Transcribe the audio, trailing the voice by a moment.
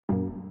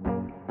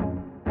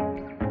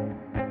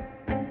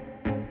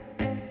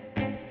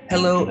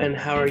Hello, and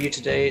how are you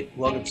today?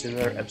 Welcome to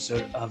another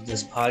episode of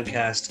this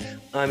podcast.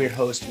 I'm your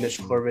host,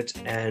 Mitch Corbett,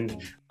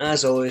 and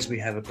as always, we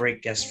have a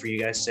great guest for you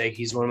guys today.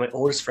 He's one of my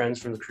oldest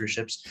friends from the cruise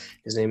ships.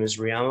 His name is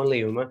Riama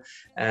Leuma,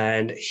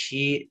 and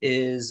he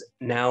is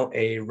now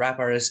a rap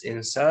artist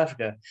in South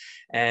Africa.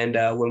 And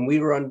when we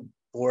were on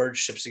board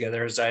ships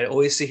together, I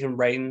always see him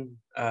writing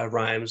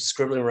rhymes,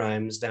 scribbling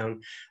rhymes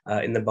down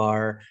in the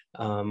bar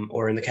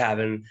or in the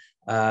cabin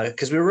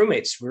because we were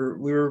roommates. We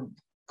were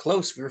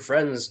close, we were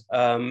friends,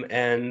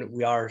 and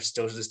we are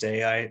still to this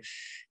day.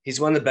 He's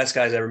one of the best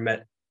guys I ever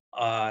met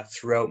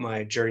throughout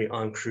my journey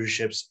on cruise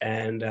ships,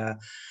 and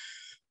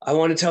I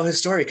want to tell his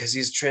story because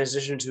he's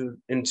transitioned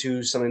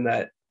into something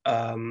that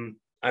I'm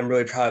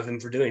really proud of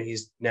him for doing.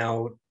 He's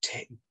now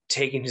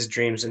taking his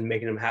dreams and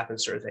making them happen,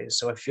 sort of things.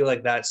 So I feel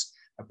like that's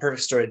a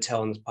perfect story to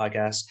tell on this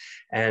podcast.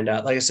 And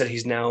like I said,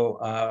 he's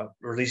now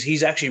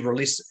he's actually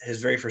released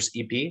his very first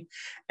EP,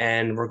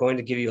 and we're going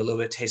to give you a little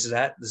bit of taste of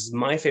that. This is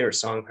my favorite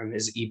song from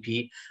his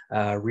EP,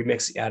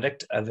 Remix the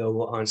Addict,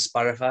 available on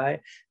Spotify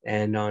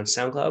and on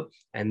SoundCloud.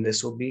 And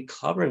this will be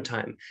Clobbering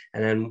Time.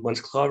 And then once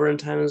Clobbering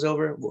Time is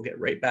over, we'll get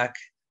right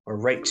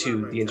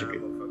to the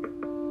interview.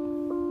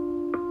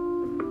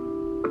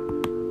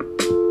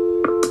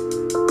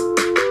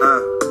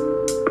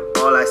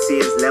 All I see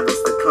is levels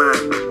to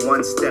climb,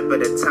 one step at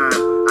a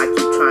time. I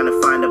keep trying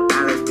to find a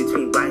balance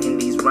between writing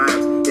these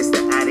rhymes. It's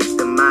the addict's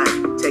demise,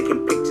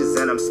 taking pictures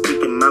and I'm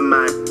speaking my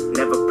mind.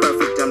 Never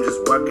perfect, I'm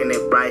just working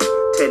it right.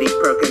 Teddy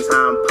Perkins,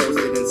 how I'm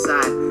posted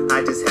inside. I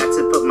just had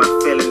to put my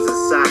feelings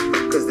aside,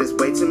 cause there's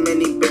way too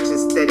many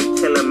bitches steady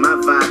killing my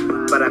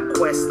vibe. But I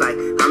quest like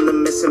I'm the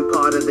missing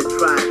part of the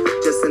tribe,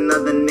 just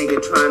another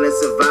nigga trying to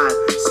survive.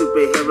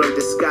 Superhero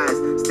disguise,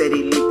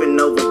 steady leaping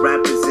over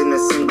rappers in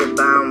a single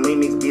bound.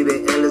 Remix be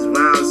the endless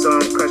round, so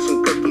I'm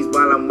crushing cookies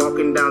while I'm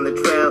walking down the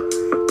trail.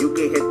 You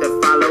can hit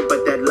the follow,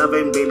 but that love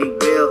ain't really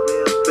real.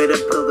 Bitter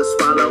pill to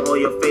swallow, all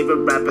your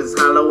favorite rappers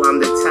hollow. I'm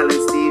the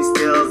talent Steve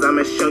Stills,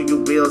 I'ma show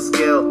you real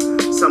skill.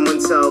 Someone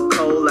tell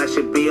Cole I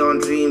should be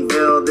on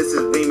Dreamville. This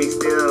is Remix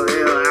Still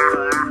Hill.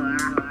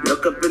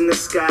 Look up in the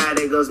sky,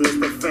 there goes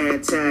Mr.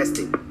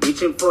 Fantastic.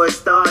 Reaching for a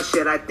star,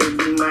 shit, I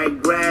think he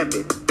might grab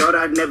it. Thought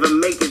I'd never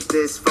make it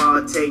this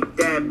far, take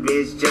that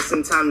bitch. Just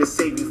in time to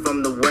save you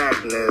from the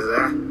whackness.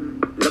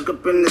 Look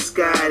up in the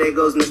sky, there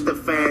goes Mr.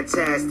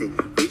 Fantastic.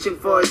 Reaching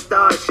for a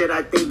star, shit,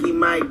 I think he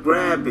might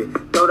grab it.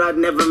 Thought I'd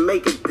never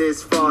make it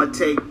this far,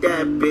 take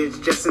that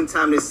bitch. Just in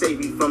time to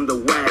save you from the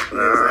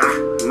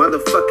whackness.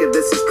 Motherfucker,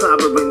 this is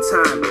clobbering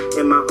time.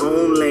 In my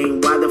own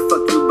lane, why the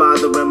fuck you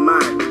bothering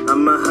mine?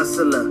 I'm a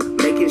hustler,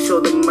 making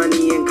sure the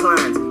money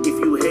inclines. If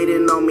you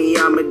hating on me,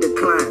 I'ma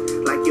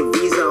decline. Like your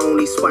visa,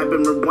 only swipe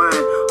and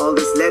rewind. All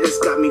this letters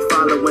got me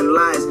following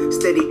lies.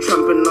 Steady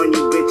trumping on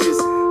you bitches.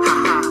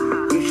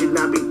 Haha, you should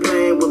not be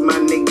playing with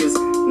my niggas.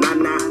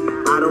 Nah,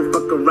 I don't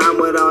fuck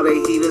around with all the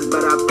heaters,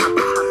 but I pop.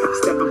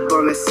 Step up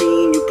on the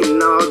scene, you can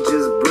all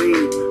just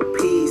breathe.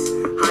 Peace,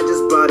 I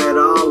just brought it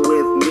all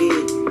with me.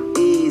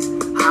 Ease,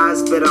 I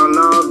spit on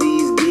all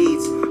these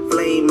beats.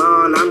 Flame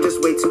on, I'm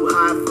just way too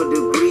high for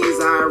degrees.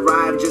 I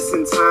arrived just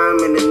in time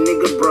and the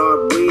nigga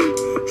brought weed.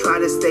 Try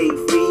to stay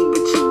free,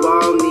 but you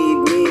all need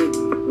me.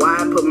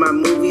 Why I put my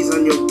movies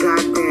on your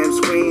goddamn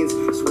screens?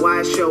 It's why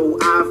I show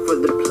out for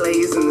the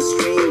plays and the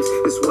streams.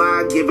 It's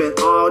why I give it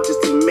all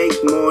just to make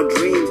more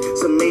dreams.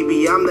 So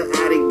maybe I'm the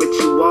addict, but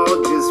you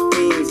all just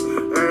fiends.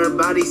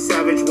 Everybody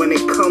savage when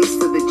it comes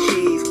to the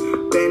cheese.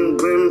 Ben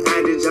Grimm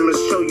adage, I'ma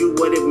show you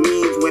what it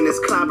means when it's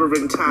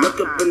clobbering time.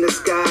 Look up in the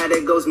sky,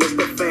 there goes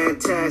Mr.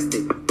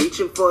 Fantastic.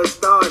 Reaching for a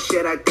star,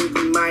 shit, I think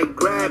he might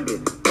grab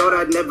it. Thought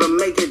I'd never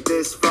make it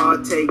this far,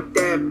 take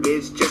that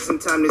bitch. Just in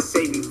time to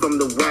save you from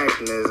the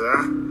whackness.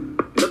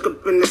 Look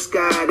up in the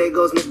sky, there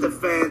goes Mr.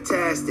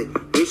 Fantastic.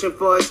 Reaching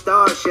for a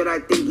star, shit, I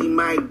think he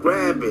might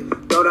grab it.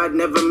 Thought I'd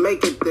never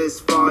make it this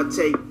far,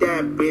 take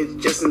that bitch.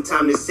 Just in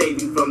time to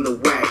save you from the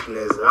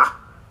whackness.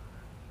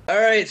 All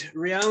right,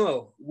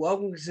 Riamo,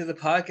 welcome to the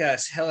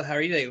podcast. Hello, how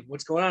are you today?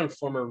 What's going on,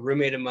 former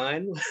roommate of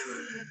mine?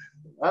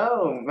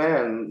 Oh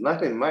man,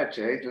 nothing much,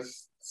 eh?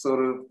 Just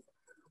sort of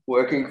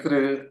working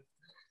through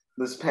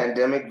this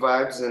pandemic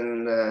vibes,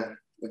 and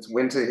it's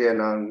winter here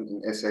now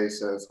in SA,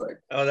 so it's like.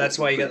 Oh, that's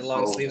why you got the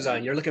long sleeves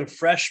on. You're looking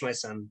fresh, my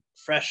son.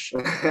 Fresh.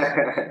 Now,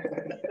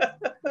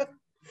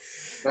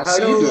 how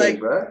you doing,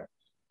 bro?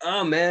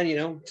 Oh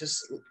man,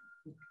 just.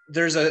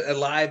 There's a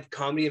live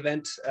comedy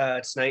event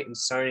tonight in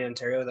Sarnia,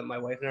 Ontario that my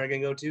wife and I are going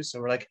to go to. So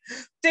we're like,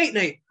 date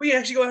night. We can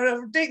actually go out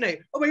for date night.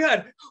 Oh my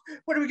God.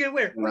 What are we going to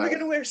wear? What are we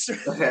going to wear? So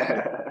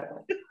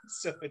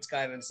it's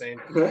kind of insane.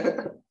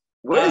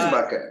 Where is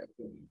Becca?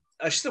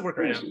 She's still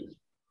working right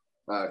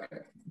now.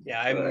 Okay.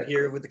 Yeah, I'm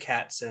here with the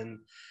cats and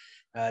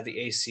the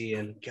AC,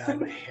 and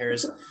God, my hair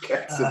is a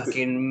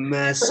fucking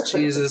mess.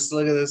 Jesus,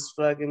 look at this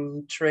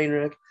fucking train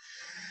wreck.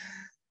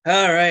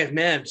 All right,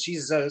 man.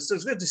 Jesus, so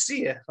it's good to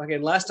see you.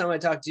 Fucking last time I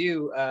talked to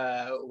you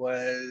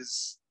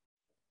was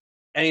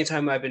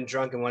anytime I've been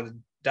drunk and wanted to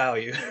dial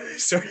you.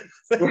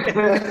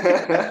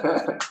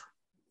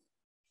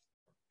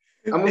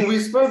 I mean, we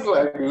spoke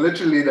like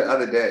literally the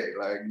other day,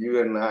 like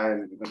you and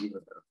I.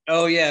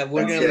 Oh yeah,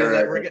 we're gonna leave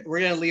that. Sarah. We're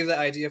gonna leave that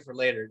idea for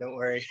later. Don't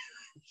worry.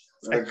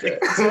 Okay.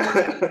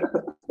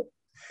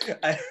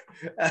 I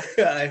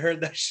I heard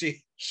that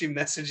she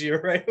messaged you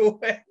right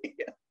away.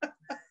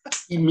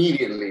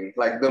 Immediately,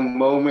 like the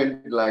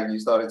moment like you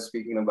started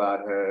speaking about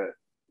her,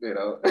 you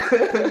know.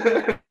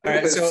 All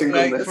right, so like,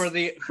 singleness. for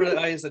the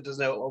audience that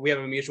doesn't know, we have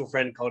a mutual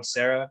friend called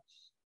Sarah,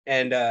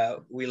 and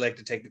we like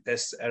to take the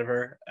piss out of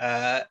her,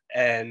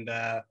 and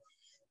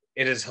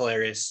it is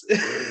hilarious.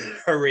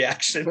 Her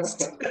reactions.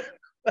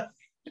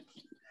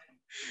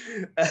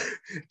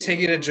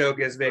 Taking a joke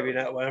is maybe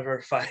not one of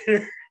her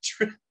finer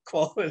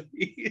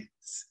qualities.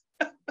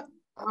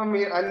 I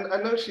mean, I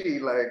know she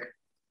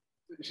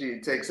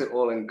takes it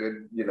all in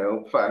good, you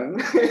know,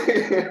 fun.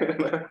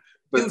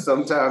 But Dude,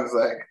 sometimes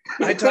like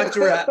I talked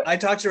to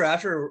her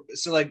after.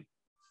 So like,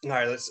 all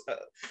right, let's.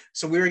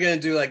 So we were gonna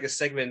do like a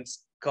segment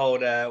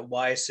called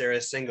 "Why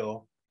Sarah's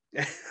Single,"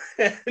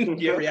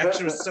 and your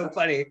reaction was so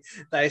funny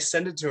that I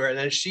sent it to her, and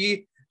then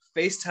she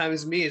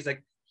FaceTimes me. It's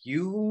like,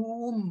 you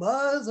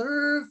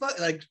motherfucker,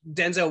 like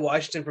Denzel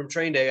Washington from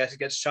Training Day, as he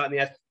gets shot in the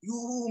ass.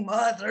 You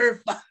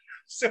motherfucker,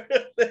 sort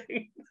of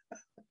thing.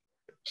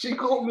 she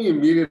called me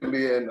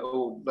immediately and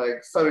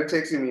like started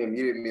texting me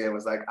immediately and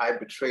was like, I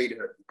betrayed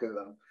her because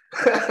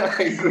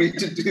I agreed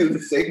to do the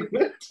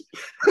segment.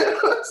 I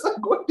was like,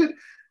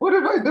 what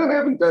have I done? I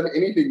haven't done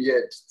anything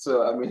yet.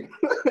 So I mean,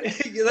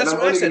 Yeah, that's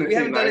what I said. We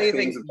haven't done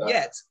anything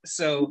yet.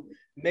 So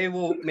maybe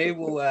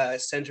we'll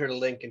send her the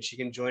link and she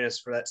can join us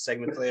for that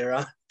segment later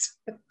on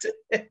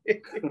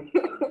today.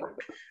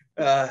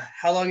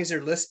 How long is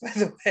your list, by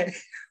the way?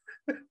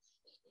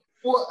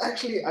 Well,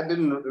 actually, I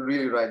didn't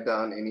really write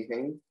down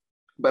anything,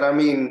 but I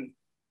mean,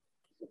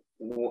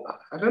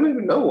 I don't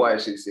even know why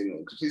she's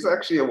single because she's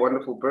actually a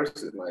wonderful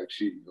person. Like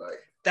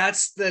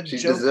that's the she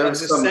joke of the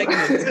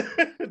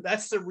segment.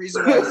 That's the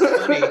reason why it's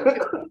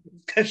funny,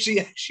 because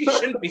she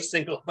shouldn't be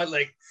single. But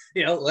like,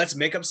 you know, let's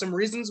make up some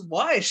reasons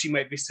why she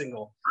might be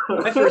single.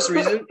 My first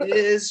reason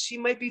is she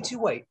might be too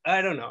white.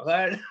 I don't know.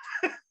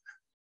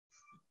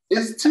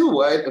 Is too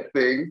white a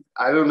thing?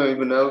 I don't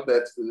even know if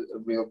that's a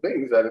real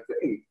thing. Is that a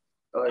thing?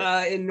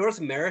 Like, in North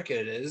America,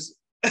 it is.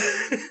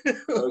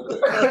 Okay.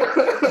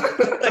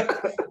 Like,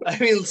 I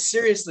mean,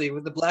 seriously,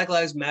 with the Black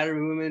Lives Matter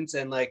movement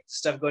and like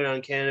stuff going on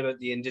in Canada about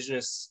the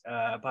indigenous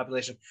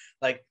population,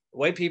 like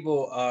white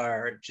people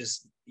are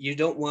just, you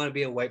don't want to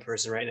be a white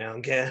person right now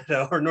in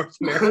Canada or North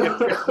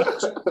America,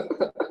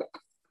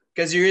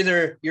 because you're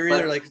either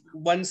like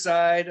one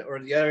side or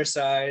the other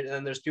side, and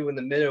then there's people in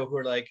the middle who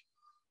are like,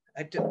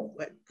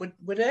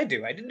 what did I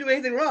do? I didn't do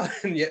anything wrong,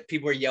 and yet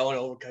people are yelling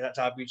over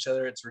top of each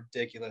other. It's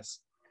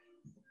ridiculous.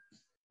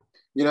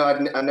 You know,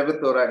 I never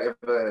thought I'd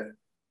ever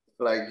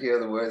like hear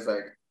the words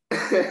like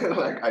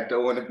like I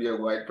don't want to be a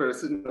white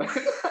person.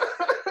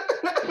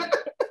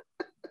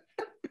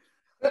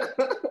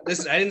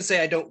 Listen, I didn't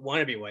say I don't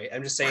want to be white.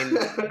 I'm just saying,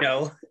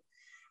 no.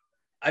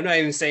 I'm not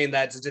even saying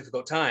that's a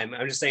difficult time.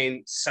 I'm just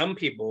saying some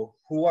people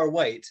who are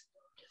white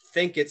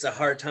think it's a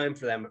hard time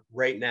for them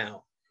right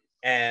now.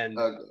 And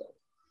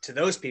to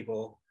those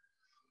people,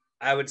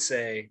 I would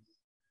say,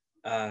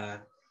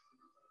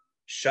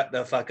 shut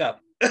the fuck up.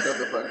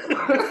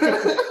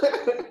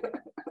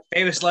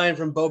 Famous line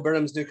from Bo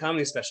Burnham's new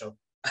comedy special.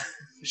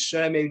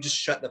 Should I maybe just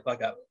shut the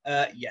fuck up?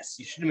 Yes,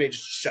 you should maybe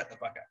just shut the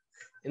fuck up.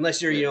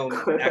 Unless you're, you know,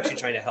 actually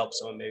trying to help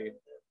someone, maybe.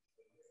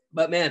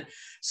 But man,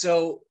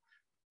 so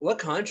what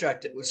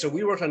contract? So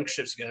we worked on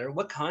ships together.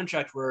 What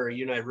contract were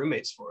you and I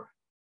roommates for?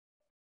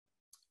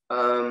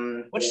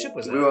 What ship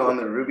was that? We were on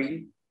the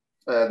Ruby.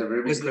 The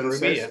Ruby was the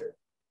Princess. Ruby,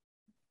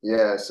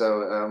 yeah.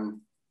 So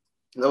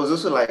that was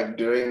also like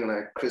during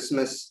like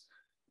Christmas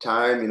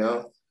time, you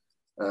know.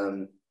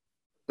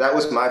 That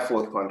was my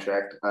fourth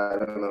contract. I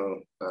don't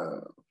know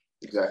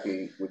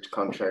exactly which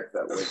contract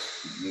that was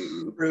for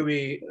you.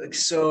 Ruby.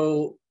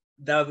 So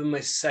that would be my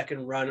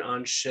second run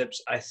on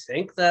ships. I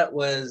think that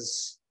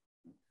was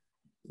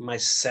my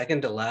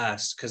second to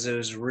last, because it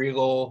was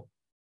Regal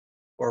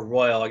or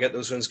Royal. I get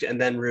those ones,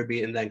 and then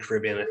Ruby, and then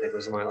Caribbean, I think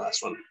was my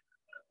last one.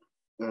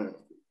 Mm.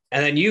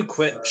 And then you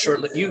quit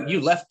shortly.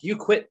 You left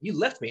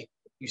me.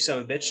 You son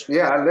of a bitch.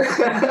 Yeah,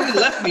 you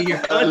left me your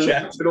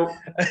contract.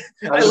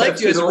 I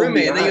liked you as a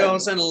roommate, and then you all of a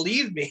sudden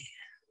leave me.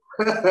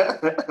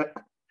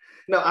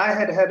 No, I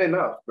had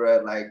enough,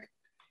 bro. Like,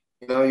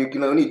 you know, you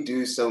can only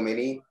do so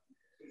many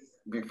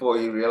before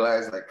you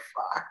realize, like,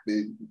 fuck,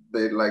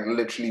 they like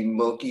literally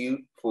milk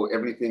you for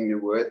everything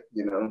you're worth,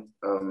 you know.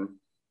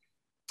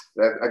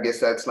 That, I guess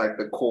that's like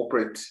the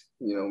corporate,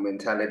 you know,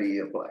 mentality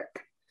of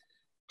like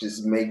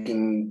just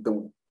making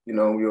the, you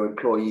know, your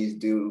employees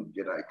do,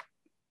 you know, like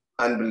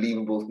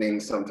unbelievable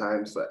things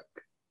sometimes, like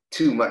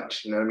too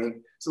much, you know what I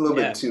mean? It's a little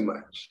bit too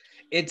much.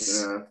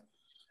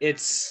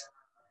 It's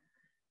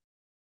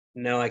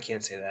no, I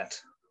can't say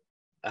that.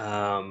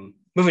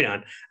 Moving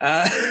on.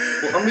 Well,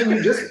 I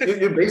mean,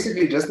 you're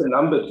basically just a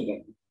number to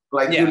them.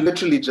 Like, you're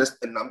literally just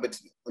a number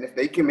to them. And if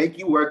they can make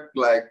you work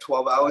like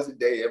 12 hours a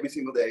day, every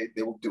single day,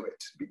 they will do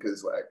it,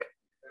 because like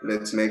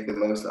let's make the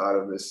most out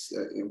of this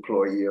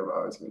employee of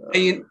ours.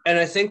 And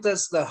I think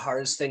that's the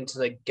hardest thing to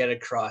like get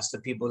across to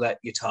people that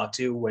you talk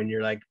to when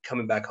you're like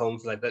coming back home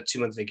for like that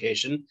 2-month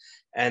vacation,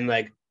 and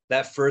like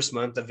that first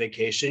month of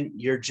vacation,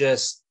 you're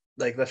just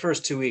like the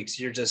first 2 weeks,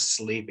 you're just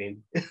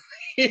sleeping.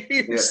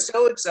 You're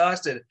so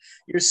exhausted,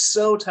 you're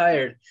so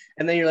tired,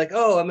 and then you're like,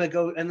 oh, I'm gonna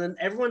go, and then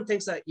everyone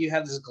thinks that you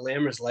have this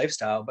glamorous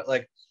lifestyle, but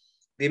like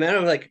the amount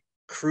of like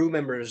crew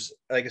members,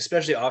 like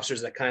especially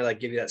officers, that kind of like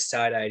give you that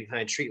side eye,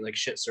 kind of treat like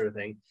shit sort of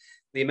thing,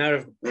 the amount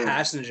of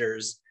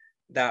passengers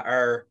that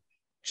are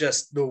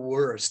just the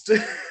worst.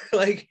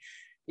 Like,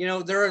 you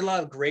know, there are a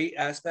lot of great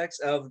aspects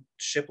of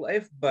ship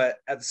life, but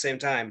at the same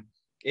time,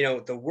 you know,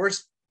 the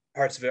worst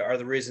parts of it are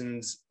the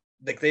reasons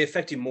like they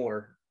affect you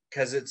more,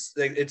 because it's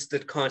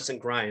the constant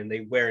grind.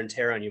 They wear and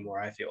tear on you more,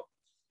 I feel.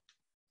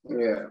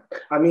 Yeah,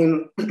 I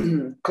mean,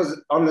 because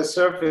on the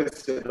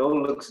surface it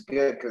all looks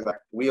good, because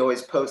like we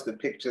always post the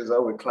pictures,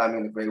 oh, we're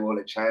climbing the Great Wall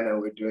of China,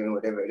 we're doing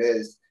whatever it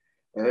is,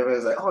 and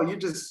everyone's like, oh, you're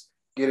just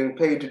getting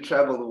paid to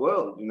travel the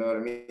world, you know what I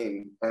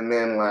mean? And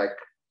then like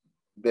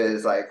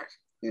there's like,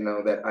 you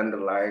know, that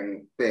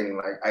underlying thing,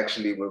 like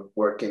actually we're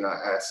working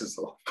our asses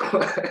off.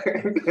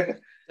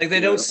 Like they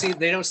don't see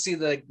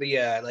the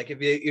like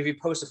if you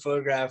post a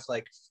photograph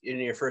like in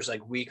your first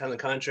like week on the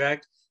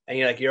contract, and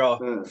you're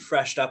all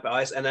freshed up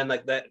eyes, and then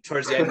like that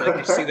towards the end, like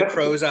you see the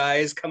crow's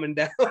eyes coming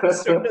down,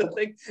 sort of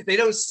thing. They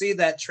don't see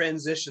that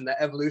transition, that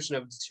evolution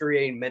of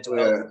deteriorating mental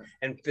health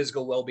and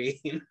physical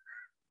well-being.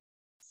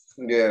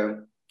 Yeah,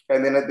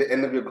 and then at the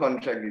end of your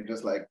contract, you're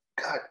just like,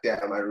 God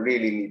damn, I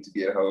really need to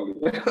get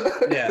home.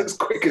 As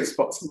quick as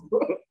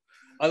possible.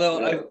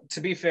 Although,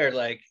 to be fair,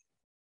 like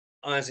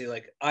honestly,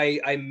 like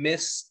I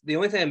miss, the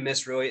only thing I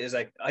miss really is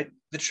like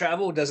the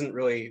travel doesn't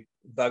really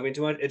bug me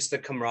too much. It's the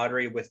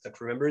camaraderie with the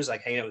crew members,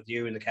 like hanging out with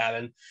you in the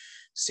cabin,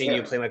 seeing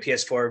you play my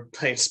PS4,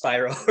 playing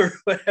Spyro or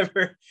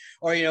whatever,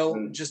 or you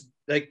know, just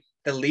like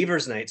the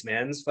leavers nights,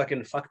 man. It's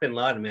fucking fuck Bin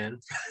Laden, man.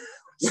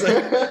 It's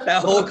like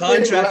that whole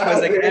contract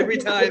was like every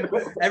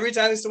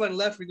time someone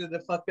left, we did the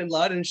fuck Bin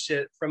Laden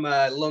shit from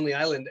Lonely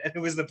Island, and it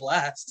was the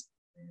blast.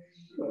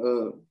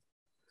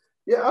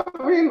 Yeah,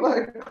 I mean,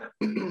 like,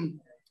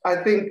 I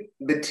think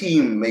the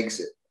team makes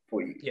it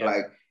for you. Yeah.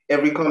 Like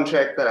every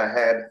contract that I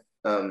had,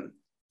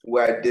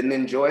 where I didn't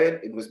enjoy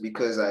it, it was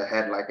because I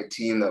had like a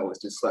team that was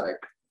just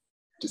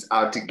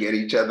out to get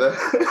each other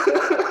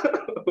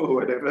or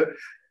whatever.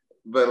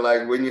 But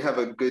like when you have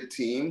a good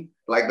team,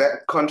 like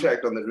that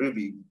contract on the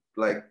Ruby,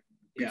 like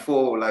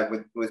before, like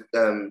with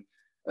Sean,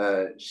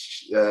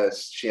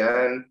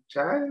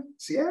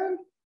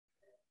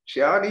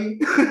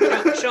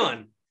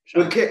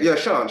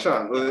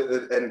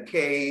 and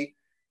Kay,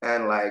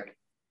 and like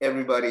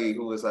everybody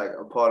who was like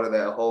a part of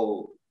that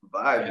whole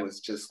vibe was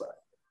just a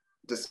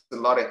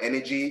lot of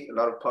energy, a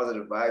lot of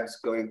positive vibes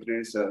going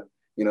through. So,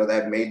 you know,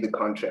 that made the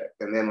contract.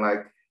 And then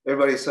like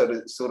everybody sort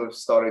of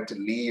started to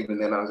leave,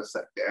 and then I was just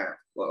like, damn,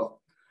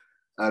 well,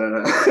 I don't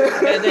know.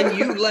 And then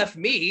you left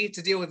me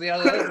to deal with the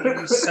other,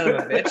 you son of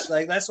a bitch.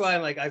 Like that's why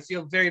I'm like, I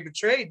feel very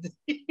betrayed.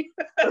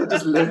 I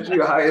just left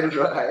you high and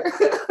dry.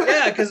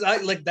 Yeah, because I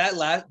like that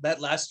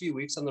last few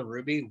weeks on the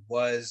Ruby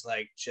was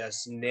like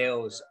just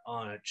nails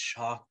on a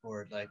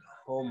chalkboard. Like,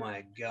 oh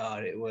my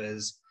god, it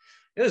was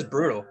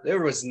brutal.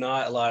 There was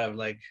not a lot of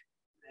like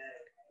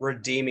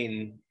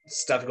redeeming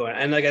stuff going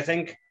on. And like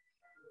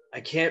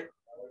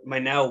my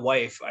now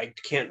wife, I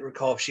can't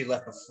recall if she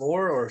left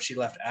before or if she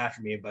left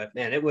after me, but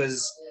man, it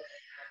was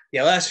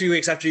last few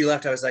weeks after you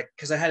left, I was like,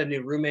 because I had a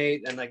new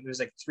roommate, and like it was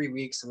like 3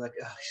 weeks, I'm like,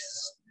 oh,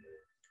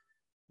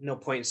 no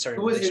point in starting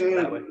a relationship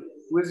that way.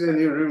 Who's your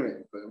new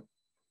roommate?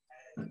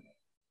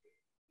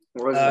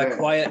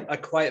 A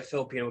quiet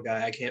Filipino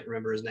guy. I can't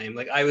remember his name.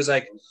 Like I was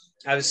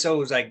so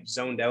like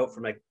zoned out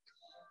from like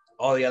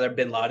all the other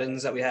Bin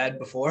Ladens that we had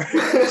before.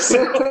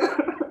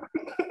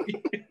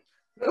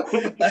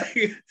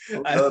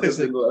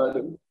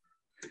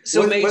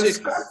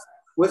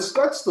 Was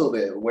Scott still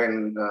there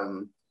when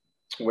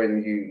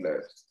you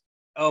left?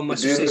 Oh,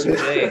 Mustard Station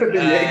J.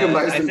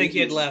 I think he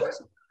had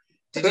left.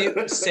 Did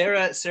you?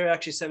 Sarah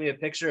actually sent me a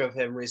picture of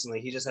him recently.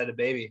 He just had a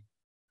baby.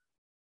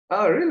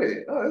 Oh,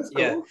 really? Oh, that's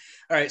cool. Yeah. All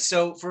right.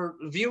 So for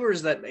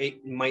viewers that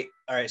might,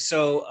 all right.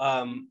 So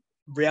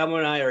Riamo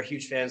and I are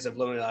huge fans of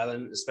Lonely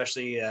Island,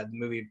 especially the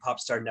movie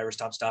Pop Star Never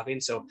Stop Stopping.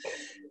 So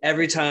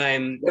every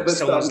time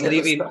someone's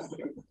leaving,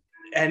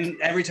 and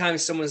every time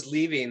someone's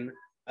leaving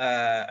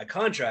a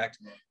contract,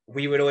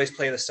 we would always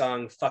play the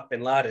song "Fuck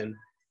Bin Laden,"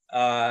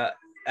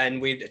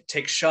 and we'd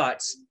take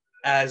shots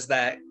as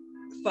that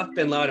 "Fuck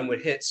Bin Laden"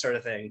 would hit, sort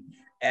of thing.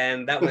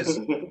 And that was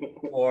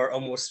for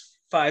almost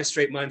 5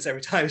 straight months.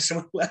 Every time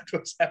someone left,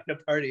 was having a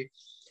party.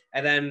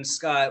 And then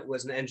Scott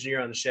was an engineer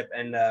on the ship,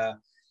 and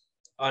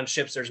on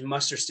ships there's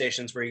muster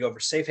stations where you go for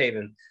safe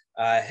haven.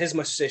 His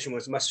muster station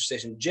was Muster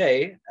Station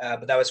J,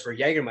 but that was for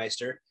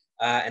Jägermeister,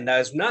 and that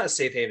was not a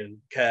safe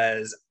haven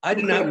because I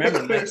do not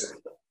remember this.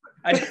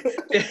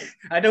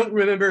 I don't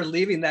remember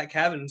leaving that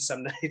cabin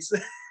some nights.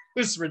 It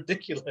was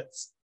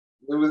ridiculous.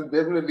 It was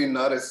definitely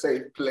not a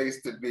safe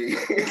place to be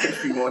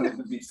if you wanted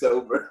to be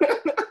sober.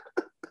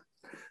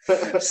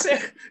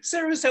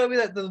 Sarah was telling me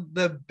that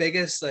the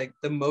biggest, like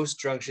the most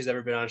drunk she's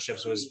ever been on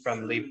ships was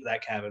from Leap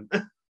That Cabin.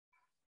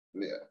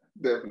 Yeah,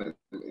 definitely.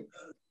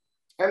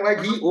 And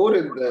like he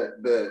ordered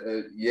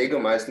the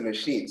Jägermeister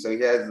machine, so he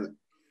has a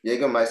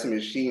Jägermeister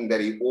machine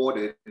that he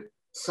ordered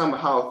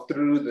somehow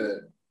through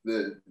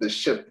the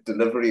ship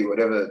delivery,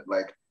 whatever.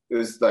 Like it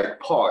was like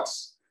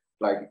parts,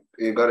 like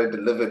you got it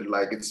delivered,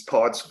 like it's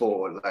parts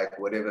for like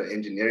whatever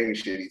engineering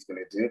shit he's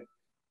gonna do,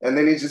 and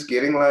then he's just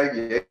getting like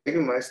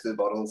Jägermeister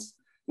bottles,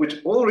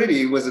 which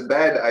already was a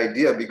bad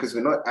idea because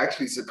we're not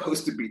actually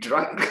supposed to be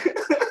drunk.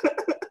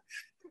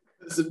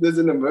 If there's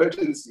an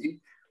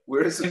emergency,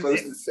 we're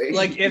supposed to say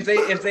like if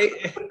they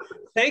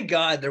thank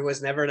God there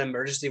was never an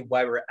emergency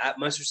while we're at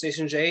muster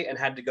station J and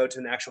had to go to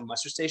an actual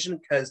muster station,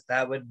 because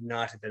that would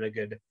not have been a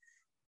good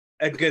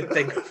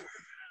thing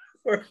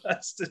for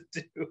us to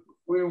do.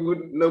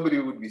 Nobody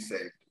would be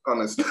safe,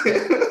 honestly.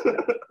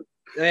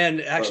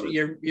 And actually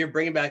you're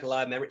bringing back a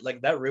lot of memory,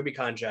 like that Ruby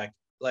contract.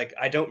 Like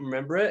I don't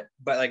remember it,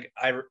 but like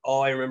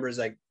all I remember is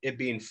like it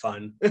being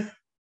fun.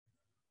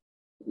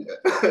 Yeah.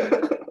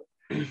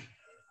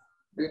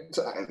 Good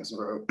times,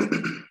 bro.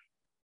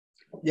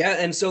 Yeah,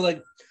 and so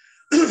like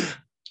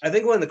I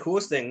think one of the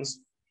coolest things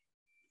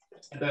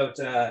about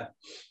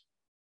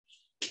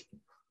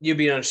you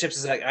being on ships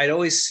is like I'd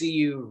always see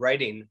you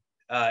writing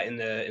in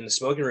the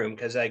smoking room,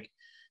 because like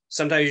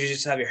sometimes you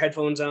just have your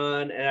headphones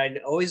on, and I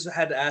always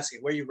had to ask you,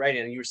 where are you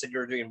writing? And you said you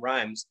were doing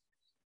rhymes,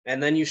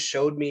 and then you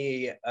showed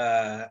me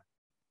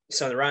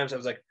some of the rhymes. I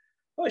was like,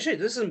 oh shit,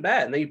 this isn't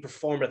bad. And then you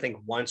performed, I think,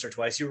 once or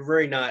twice. You were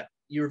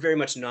very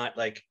much not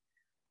like,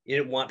 you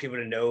didn't want people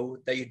to know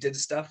that you did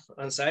stuff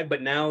on the side,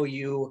 but now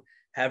you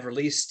have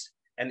released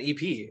an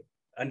EP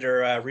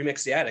under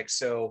Remix the Attic.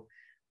 So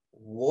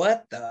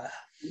what the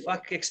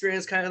fuck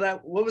experience kind of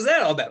that? What was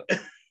that all about?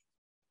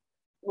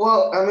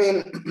 Well, I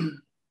mean,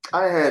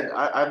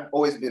 I've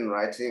always been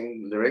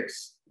writing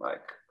lyrics,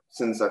 like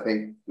since I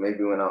think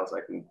maybe when I was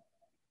like in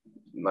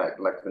like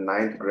the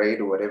 9th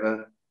grade or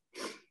whatever.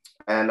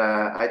 And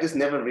I just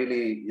never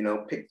really,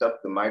 picked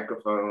up the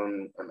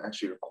microphone and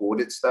actually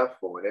recorded stuff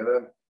or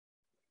whatever.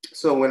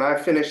 So when I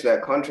finished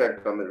that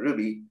contract on the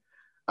Ruby,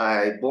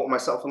 I bought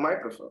myself a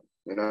microphone,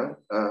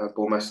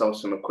 bought myself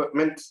some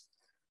equipment,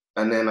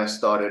 and then I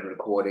started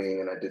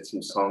recording and I did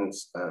some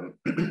songs.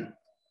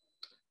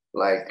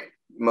 Like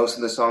most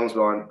of the songs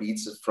were on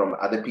beats from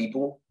other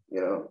people,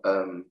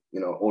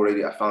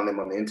 already I found them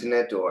on the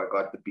internet, or I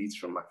got the beats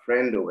from my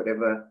friend or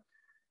whatever.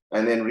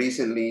 And then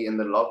recently in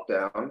the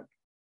lockdown,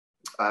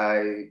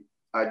 I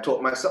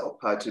taught myself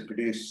how to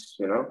produce,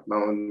 my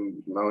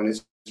own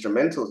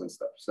instrumentals and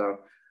stuff. So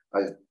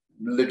I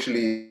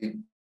literally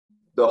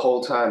the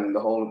whole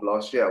of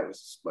last year, I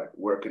was like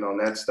working on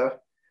that stuff.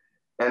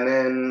 And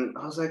then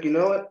I was like, you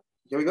know what?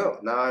 Here we go.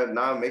 Now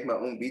I make my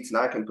own beats.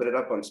 Now I can put it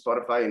up on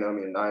Spotify. Now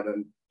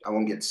I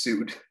won't get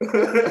sued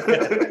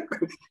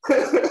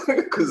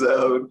because I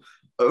own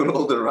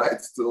all the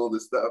rights to all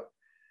this stuff.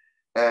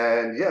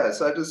 And yeah,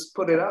 so I just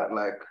put it out.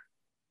 Like,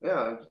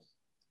 yeah,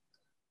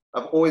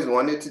 I've always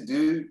wanted to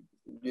do,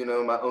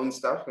 my own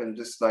stuff and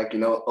just like,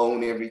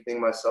 own everything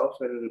myself.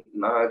 And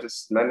now I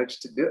just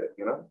managed to do it,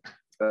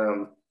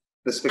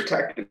 The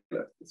Spectacular,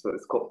 that's what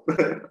it's called.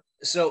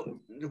 So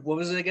what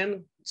was it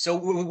again? So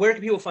where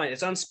can people find it?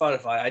 It's on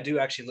Spotify. I do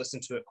actually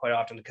listen to it quite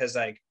often because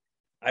like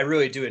I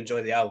really do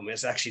enjoy the album.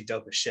 It's actually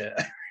dope as shit.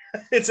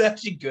 It's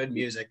actually good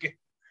music.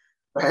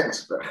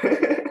 Thanks, bro.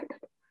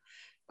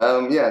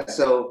 Yeah,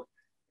 so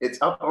it's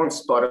up on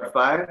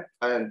Spotify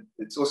and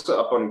it's also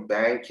up on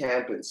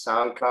Bandcamp and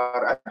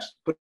SoundCloud. I just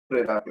put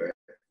it out there.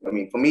 I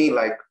mean, for me,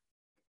 like,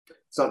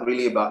 it's not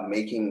really about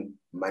making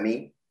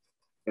money.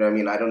 I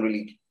don't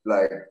really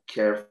like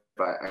care if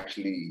I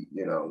actually,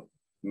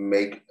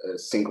 make a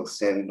single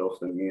cent off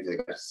the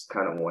music. I just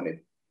kind of wanted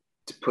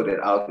to put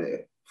it out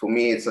there. For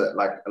me, it's a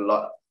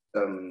lot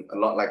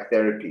like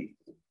therapy,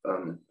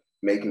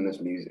 making this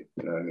music.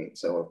 You know what I mean?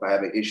 So if I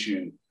have an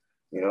issue,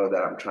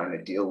 that I'm trying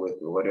to deal with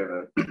or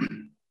whatever,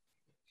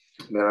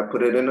 then I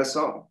put it in a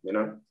song. Then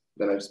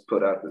I just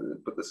put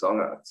the song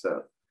out.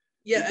 So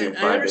yeah,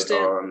 I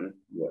understand.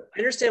 I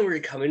understand where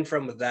you're coming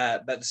from with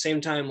that, but at the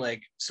same time,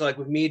 like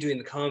with me doing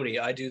the comedy,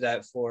 I do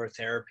that for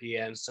therapy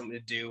and something to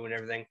do and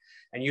everything,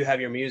 and you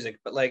have your music.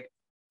 But like,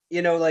 I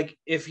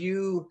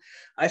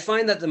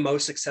find that the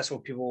most successful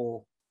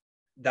people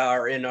that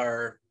are in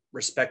our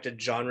respected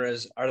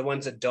genres are the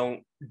ones that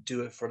don't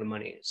do it for the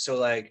money. So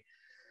like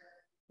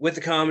with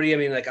the comedy, I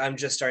mean, like I'm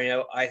just starting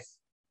out.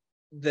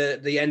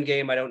 The end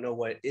game, I don't know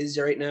what it is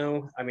right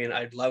now. I mean,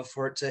 I'd love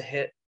for it to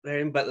hit.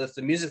 But with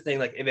the music thing,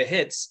 like if it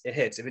hits, it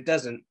hits. If it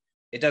doesn't,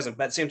 it doesn't.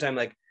 But at the same time,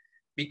 like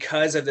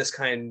because of this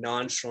kind of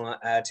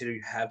nonchalant attitude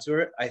you have to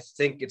it, I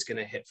think it's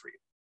gonna hit for you.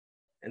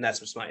 And that's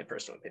just my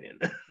personal opinion.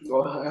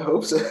 Well, I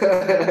hope so.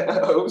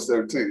 I hope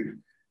so too.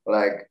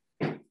 Like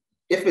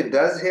if it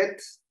does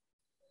hit,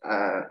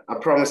 I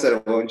promise that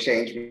it won't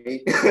change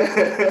me.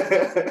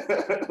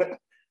 I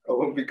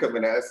won't become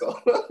an asshole.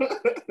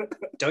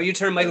 Don't you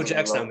turn Michael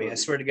Jackson on me, I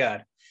swear to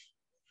God.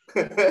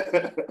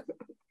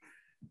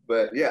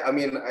 But yeah, I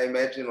mean, I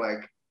imagine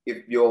like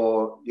if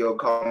your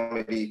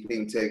comedy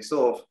thing takes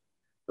off,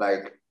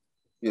 like,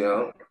 you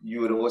know,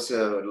 you would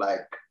also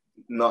like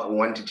not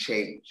want to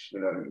change, you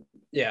know what I mean?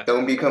 Yeah.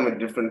 Don't become a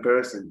different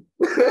person.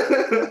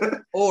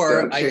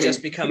 Or Don't I change.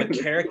 just become a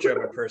character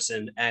of a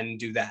person and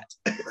do that.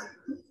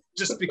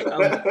 just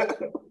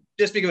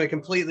become a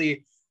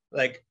completely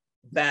like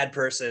bad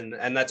person,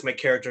 and that's my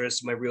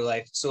characteristics, my real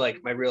life. So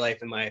like my real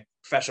life and my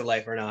professional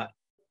life are not,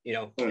 you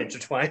know,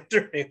 intertwined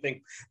or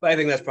anything. But I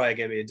think that's probably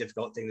gonna be a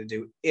difficult thing to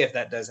do if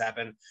that does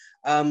happen.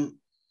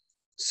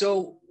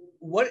 So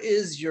what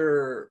is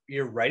your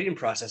writing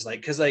process like?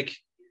 Because like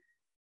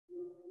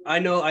I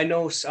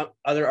know some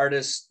other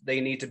artists, they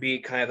need to be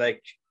kind of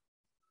like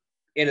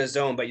in a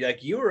zone, but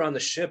like you were on the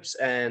ships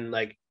and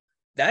like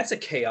that's a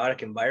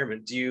chaotic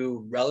environment. Do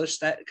you relish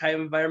that kind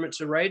of environment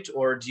to write,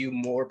 or do you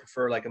more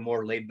prefer like a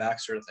more laid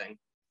back sort of thing?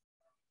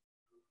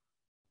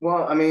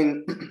 Well, I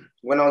mean,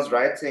 when I was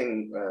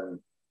writing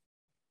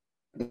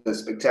The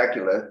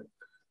Spectacular,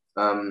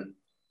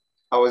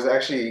 I was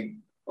actually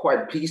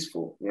quite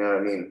peaceful, you know what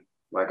I mean?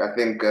 Like, I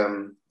think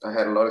I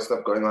had a lot of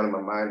stuff going on in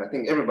my mind. I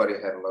think everybody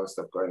had a lot of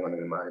stuff going on in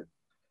their mind,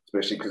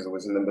 especially because it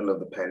was in the middle of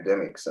the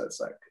pandemic. So it's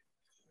like,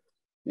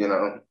 you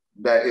know,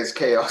 that is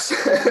chaos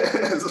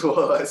as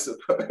well, I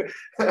suppose.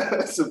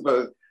 I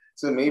suppose.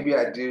 So maybe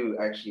I do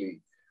actually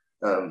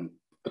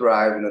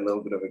thrive in a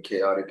little bit of a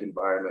chaotic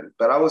environment.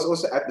 But I was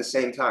also at the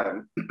same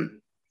time,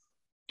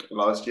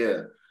 last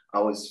year, I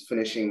was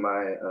finishing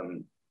my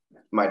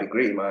my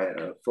degree, my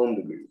film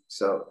degree.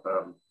 So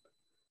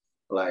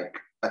like,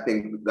 I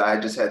think that I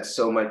just had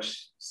so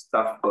much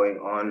stuff going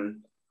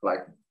on,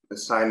 like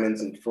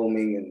assignments and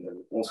filming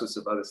and all sorts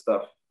of other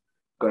stuff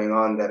going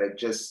on, that it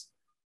just,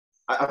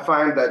 I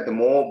find that the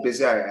more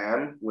busy I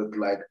am with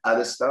like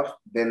other stuff,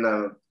 then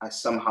I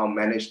somehow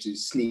manage to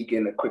sneak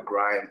in a quick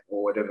rhyme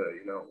or whatever,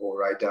 you know, or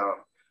write down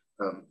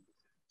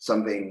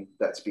something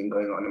that's been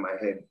going on in my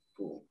head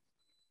for,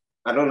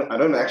 I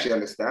don't actually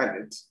understand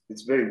it.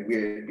 It's very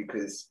weird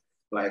because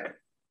like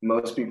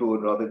most people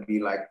would rather be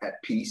like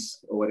at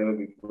peace or whatever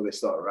before they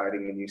start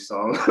writing a new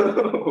song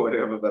or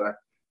whatever. But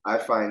I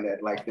find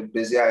that like the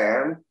busier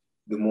I am,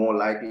 the more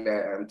likely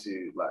I am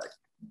to like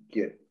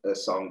get a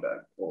song done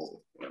or,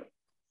 you know,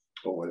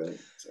 or whatever.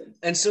 So.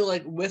 And so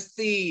like with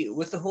the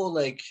whole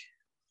like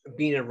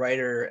being a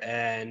writer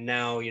and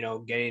now, you know,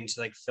 getting into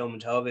like film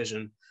and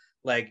television,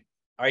 like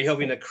are you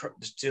hoping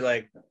to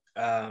like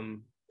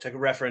to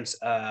reference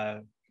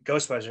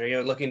Ghostbusters, are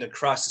you looking to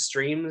cross the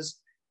streams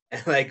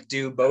and like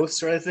do both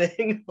sort of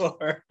thing?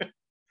 Or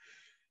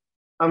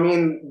I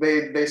mean,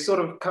 they sort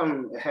of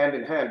come hand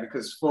in hand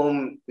because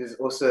film is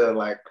also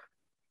like,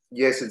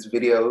 yes, it's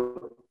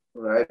video,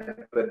 right?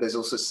 But there's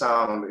also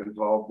sound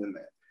involved in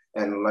that.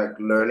 And like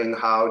learning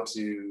how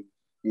to,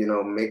 you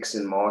know, mix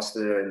and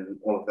master and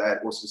all of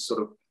that also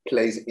sort of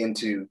plays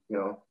into, you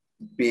know,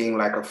 being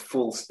like a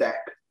full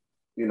stack,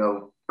 you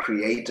know,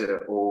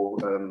 creator or,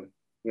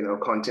 you know,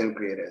 content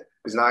creator.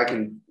 Because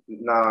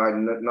now I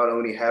not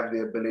only have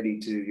the ability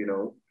to, you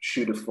know,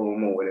 shoot a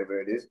film or whatever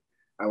it is,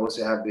 I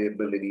also have the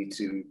ability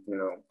to, you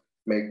know,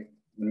 make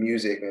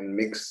music and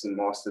mix and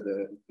master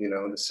the, you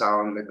know, the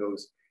sound that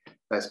goes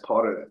as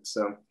part of it.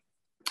 So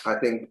I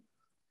think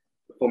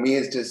for me,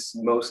 it's just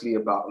mostly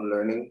about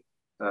learning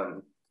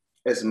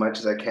as much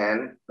as I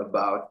can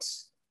about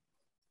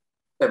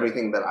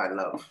everything that I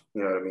love.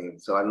 You know what I mean?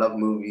 So I love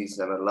movies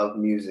and I love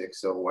music.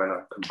 So why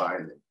not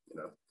combine it? You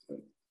know.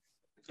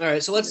 All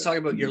right, so let's talk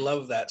about your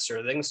love of that sort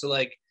of thing. So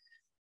like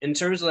in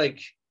terms of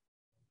like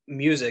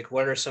music,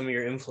 what are some of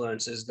your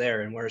influences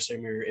there, and what are some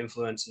of your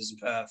influences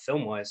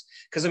film wise?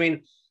 Because I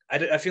mean,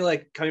 I feel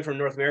like coming from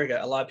North America,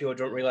 a lot of people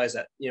don't realize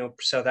that, you know,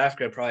 South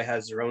Africa probably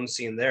has their own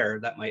scene there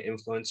that might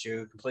influence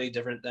you completely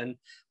different than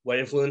what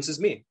influences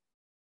me.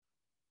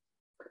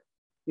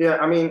 Yeah,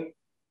 I mean,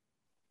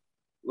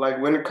 like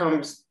when it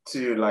comes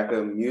to like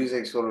a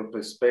music sort of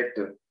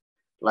perspective,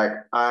 like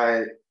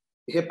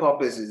hip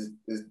hop is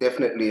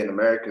definitely an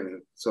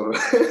American sort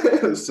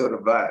of sort of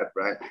vibe,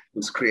 right? It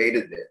was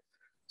created there.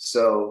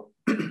 So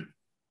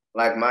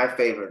like my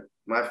favorite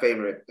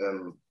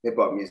hip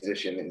hop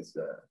musician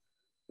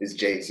is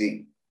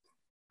Jay-Z.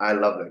 I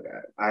love that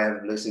guy. I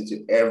have listened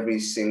to every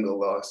single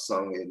last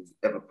song he's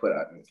ever put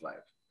out in his life.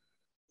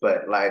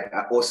 But like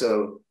I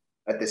also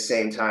at the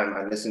same time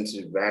I listen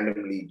to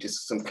randomly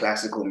just some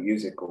classical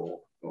music or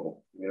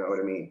you know what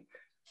I mean?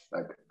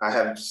 Like I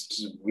have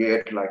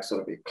weird like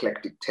sort of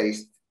eclectic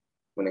taste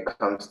when it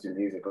comes to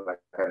music. Like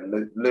I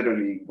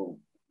literally will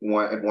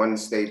at one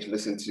stage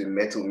listen to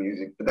metal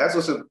music. But that's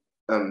also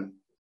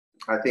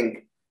I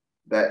think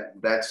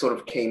that sort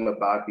of came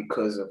about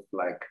because of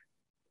like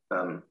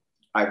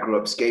I grew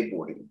up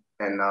skateboarding,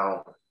 and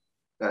now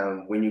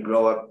when you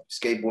grow up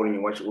skateboarding,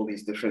 you watch all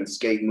these different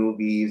skate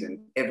movies, and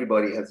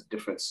everybody has a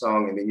different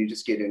song, and then you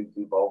just get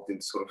involved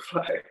in sort of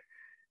like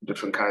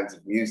different kinds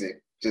of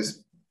music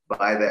just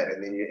by that,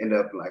 and then you end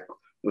up like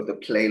with a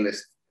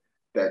playlist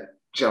that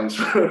jumps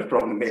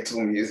from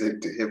metal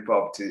music to hip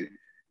hop to,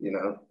 you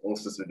know, all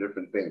sorts of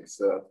different things.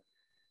 So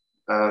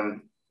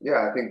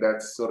yeah, I think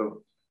that's sort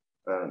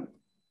of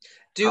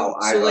Do how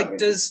I so got like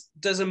into.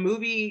 does a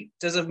movie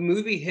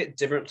hit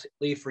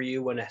differently for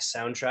you when a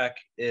soundtrack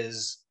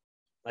is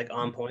like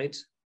on point?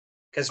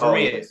 Because for Oh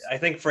me, yes. I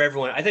think for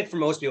everyone, I think for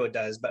most people it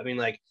does. But I mean,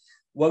 like,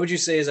 what would you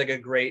say is like a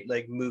great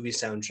like movie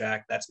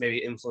soundtrack that's maybe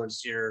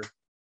influenced your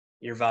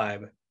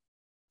vibe?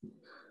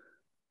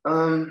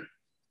 Um,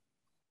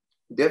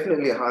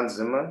 Definitely Hans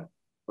Zimmer.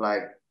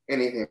 Like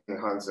anything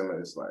Hans Zimmer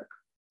is like,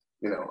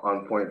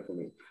 on point for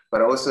me.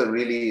 But I also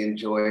really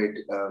enjoyed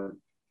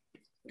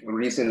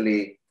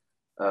recently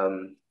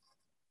um,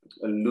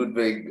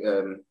 Ludwig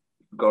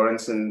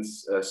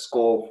Göransson's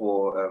score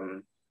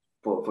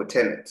for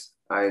Tenet.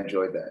 I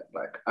enjoyed that.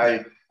 Like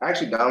Yeah. I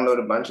actually download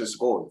a bunch of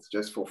scores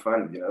just for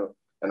fun,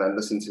 and I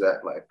listen to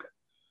that like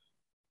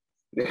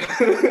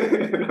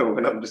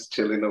when I'm just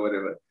chilling or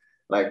whatever.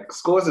 Like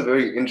scores are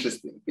very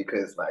interesting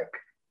because like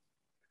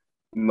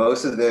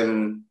most of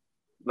them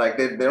like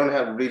they don't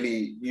have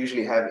really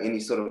usually have any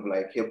sort of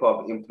like hip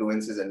hop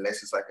influences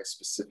unless it's like a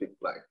specific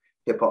like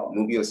hip hop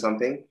movie or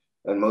something.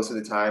 And most of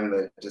the time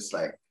they're just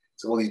like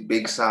it's all these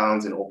big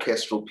sounds and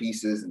orchestral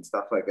pieces and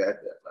stuff like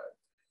that like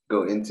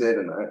go into it.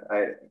 And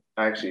I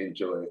actually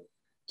enjoy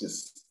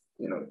just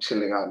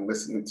chilling out and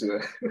listening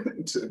to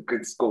to a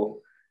good score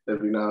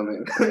every now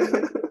and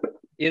then.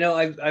 You know,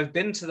 I've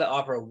been to the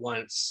opera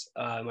once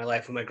in my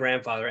life with my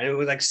grandfather, and it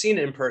was like seeing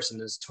it in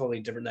person is totally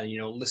different than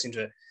listening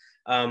to it.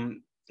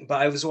 But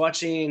I was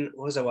watching.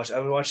 What was I watching? I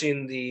was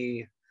watching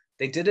they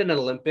did an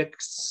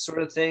Olympics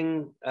sort of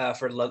thing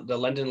for the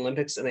London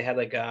Olympics, and they had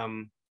like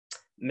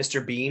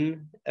Mr.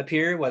 Bean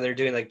appear while they're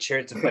doing like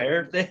Chariots of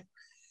Fire thing.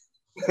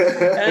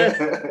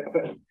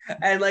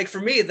 And like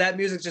for me, that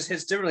music just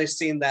hits differently.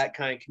 Seeing that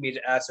kind of comedic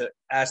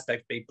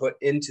aspect be put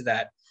into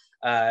that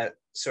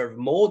sort of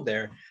mold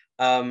there.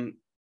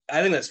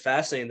 I think that's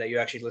fascinating that you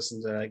actually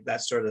listen to like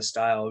that sort of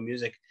style of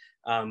music,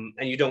 and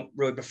you don't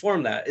really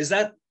perform that. Is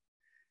that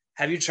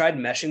Have you tried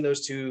meshing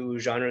those two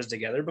genres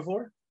together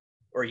before,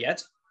 or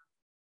yet?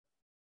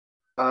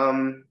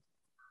 um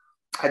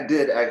I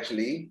did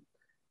actually.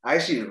 I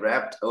actually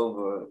rapped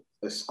over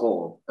a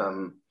score.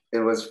 It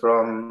was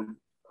from,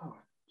 oh,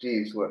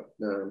 geez, what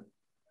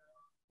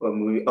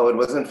movie? Oh, it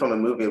wasn't from a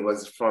movie. It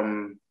was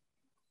from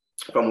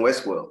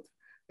Westworld.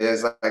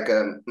 There's like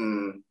a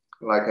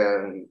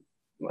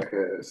like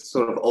a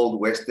sort of old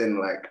Western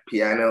like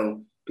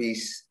piano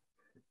piece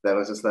that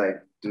was just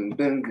like dun,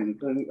 dun, dun,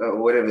 dun,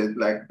 or whatever.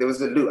 Like there was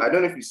a loop. I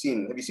don't know if you've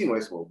seen. Have you seen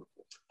Westworld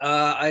before?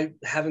 I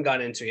haven't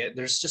gotten into it yet.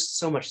 There's just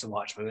so much to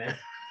watch, my man.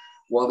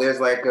 Well, there's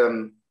like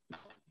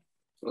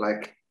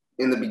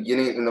in the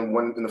beginning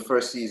in the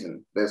first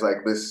season there's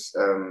like this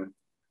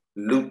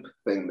loop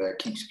thing that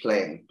keeps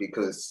playing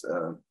because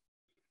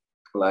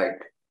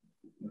like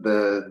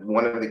the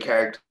one of the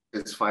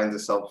characters finds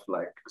herself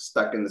like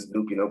stuck in this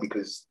loop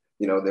because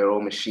they're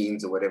all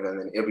machines or whatever, and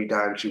then every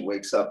time she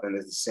wakes up and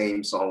there's the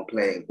same song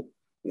playing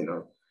you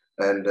know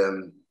and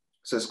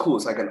so it's cool.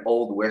 It's like an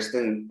old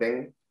western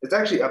thing. It's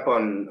actually up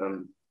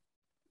on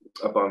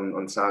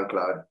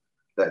SoundCloud,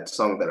 that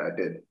song that I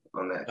did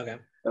on that. Okay.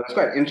 And it's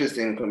quite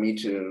interesting for me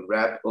to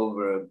rap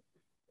over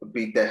a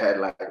beat that had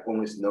like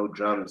almost no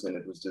drums, and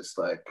it was just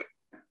like,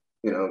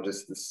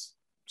 just this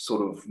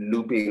sort of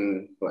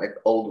looping like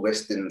old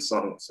Western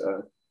song.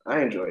 So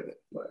I enjoyed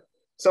it. But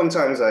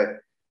sometimes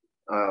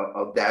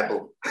I'll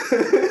dabble,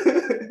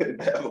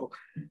 dabble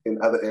in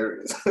other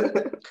areas.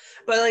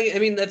 But like, I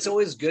mean, that's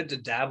always good to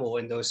dabble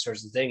in those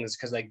sorts of things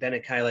because like then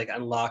it kind of like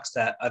unlocks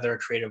that other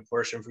creative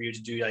portion for you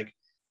to do like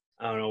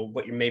I don't know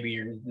what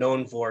you're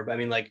known for, but I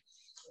mean like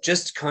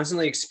just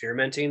constantly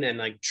experimenting and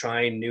like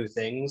trying new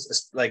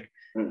things like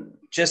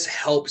just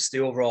helps the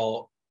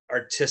overall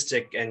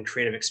artistic and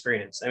creative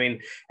experience. I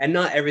mean, and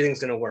not everything's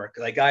gonna work.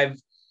 Like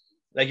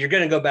you're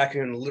gonna go back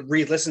and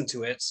re-listen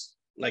to it.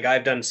 Like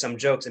I've done some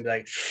jokes and be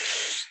like,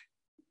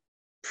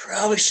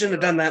 probably shouldn't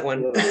have done that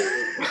one.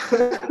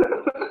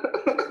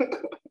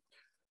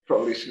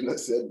 Probably shouldn't have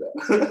said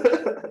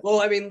that.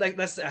 Well, I mean, like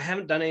I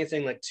haven't done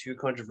anything like too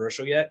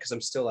controversial yet because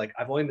I'm still like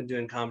I've only been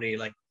doing comedy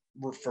like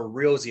for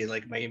realsy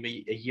like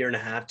maybe a year and a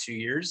half, 2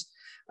 years,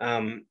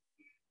 and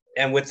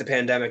with the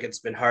pandemic, it's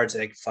been hard to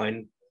like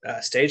find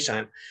stage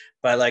time.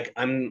 But like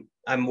I'm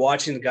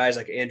watching the guys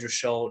like Andrew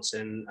Schultz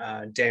and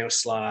Daniel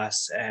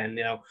Sloss and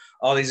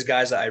all these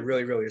guys that I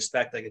really really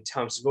respect like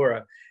Tom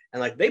Segura, and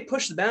like they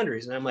push the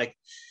boundaries, and I'm like.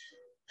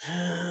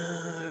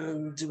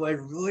 Do I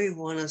really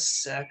want to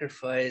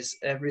sacrifice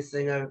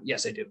everything?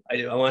 Yes, I do.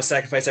 I want to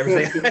sacrifice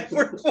everything I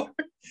work for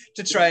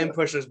to try and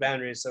push those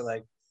boundaries. So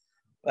like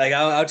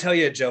I'll tell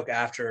you a joke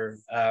after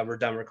we're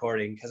done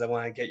recording because I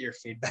want to get your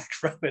feedback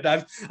from it.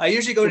 I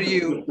usually go to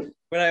you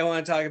when I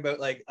want to talk about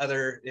like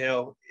other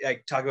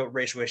like talk about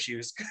racial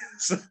issues.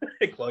 So,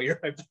 like, well, you're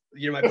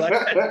my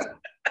black friend.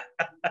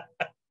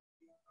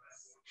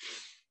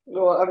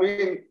 No, I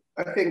mean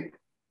I think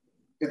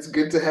it's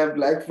good to have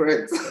black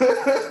friends.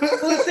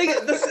 Well,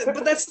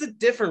 but that's the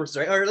difference,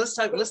 right? Or that's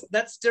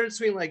the difference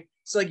between like,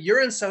 so like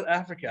you're in South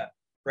Africa,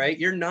 right?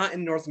 You're not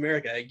in North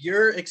America.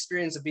 Your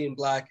experience of being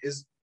black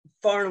is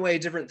far and away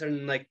different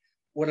than like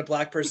what a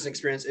black person's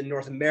experience in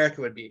North America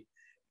would be.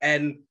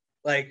 And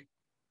like,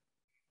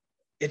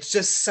 it's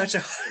just such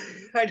a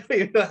I don't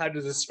even know how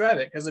to describe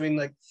it, because I mean,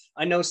 like,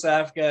 I know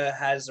South Africa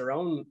has their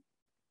own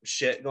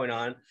shit going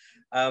on,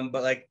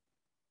 but like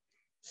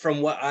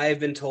from what I've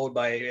been told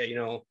by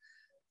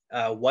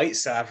white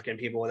South African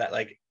people, that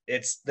like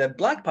it's the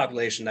black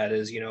population that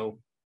is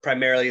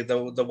primarily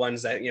the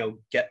ones that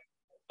get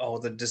all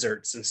the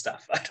desserts and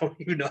stuff. I don't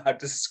even know how to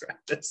describe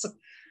this.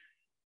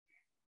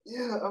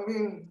 Yeah, I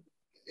mean,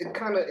 it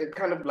kind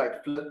of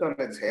like flipped on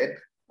its head,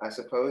 I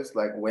suppose,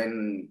 like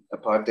when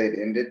apartheid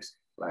ended,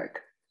 like,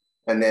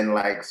 and then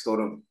like sort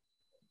of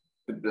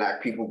the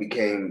black people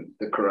became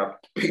the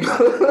corrupt people.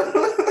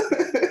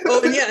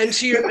 Oh, and yeah, and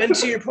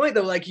to your point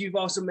though, like you've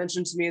also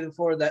mentioned to me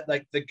before that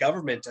like the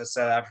government of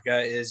South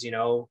Africa is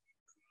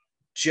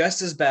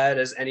just as bad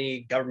as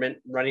any government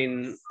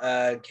running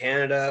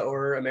Canada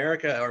or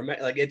America, or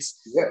like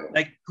it's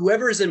like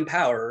whoever is in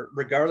power,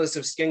 regardless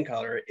of skin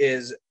color,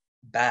 is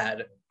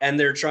bad, and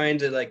they're trying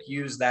to like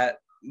use that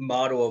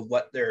model of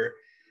what they're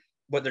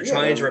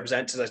trying to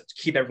represent to like,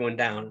 keep everyone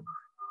down.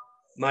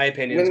 My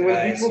opinion,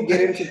 when people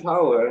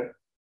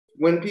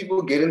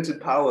get into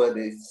power,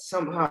 they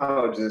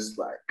somehow just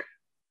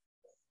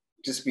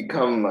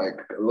become like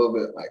a little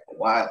bit like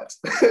wild.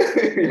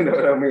 You know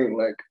what I mean?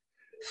 Like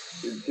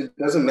it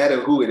doesn't matter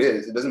who it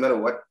is. It doesn't matter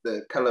what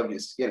the color of your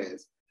skin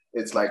is.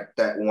 It's like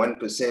that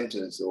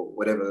 1%ers or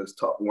whatever is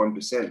top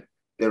 1%.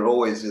 They're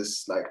always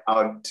just like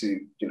out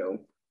to,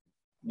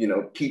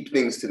 keep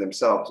things to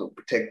themselves or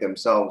protect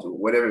themselves or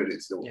whatever it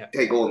is, or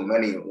take all the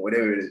money or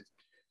whatever it is.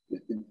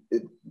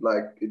 It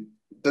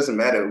doesn't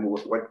matter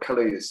what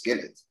color your skin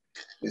is.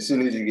 As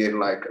soon as you get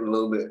like a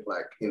little bit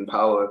like in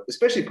power,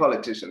 especially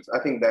politicians, I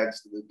think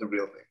that's the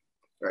real thing,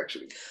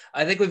 actually.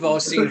 I think we've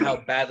all seen how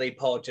badly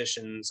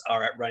politicians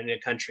are at running a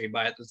country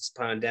by this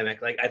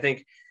pandemic. Like I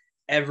think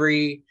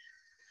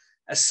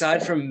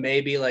aside from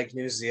maybe like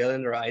New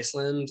Zealand or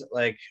Iceland,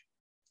 like,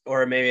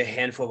 or maybe a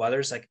handful of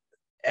others, like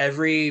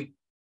every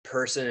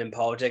person in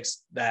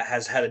politics that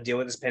has had to deal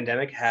with this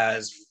pandemic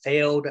has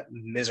failed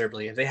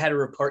miserably. If they had a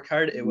report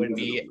card, it would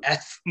be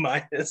F-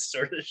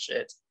 sort of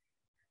shit.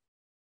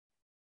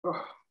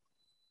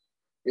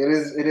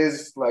 It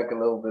is like a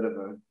little bit of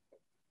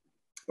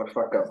a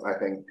fuck up, I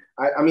think.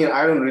 I mean,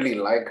 I don't really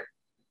like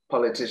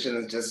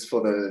politicians just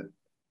for the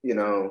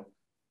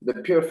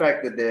pure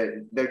fact that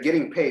they're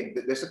getting paid.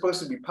 They're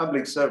supposed to be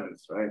public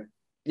servants, right?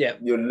 Yeah.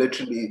 You're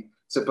literally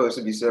supposed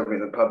to be serving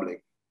the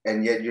public,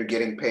 and yet you're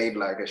getting paid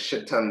like a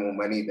shit ton more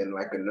money than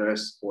like a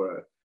nurse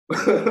or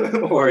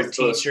a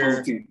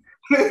teacher.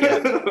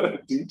 A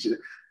teacher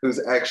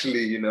who's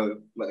actually,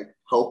 like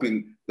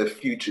helping the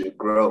future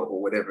grow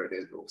or whatever it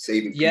is, or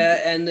saving people.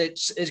 And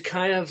it's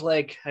kind of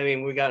like, I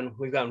mean, we've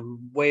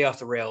gotten way off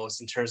the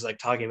rails in terms of like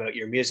talking about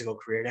your musical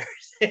career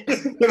and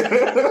everything.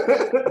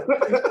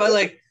 But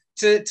like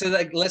to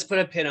like, let's put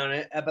a pin on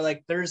it. But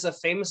like, there's a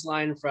famous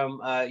line from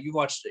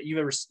you've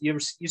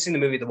seen the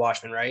movie The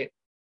Watchmen, right?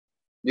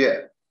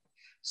 Yeah.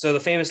 So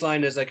the famous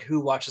line is like, who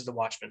watches The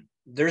Watchmen?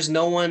 There's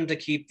no one to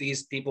keep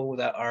these people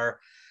that are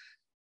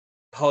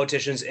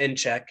politicians in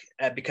check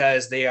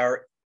because they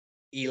are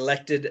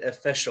elected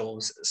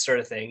officials, sort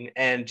of thing.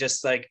 And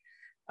just like,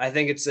 I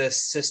think it's a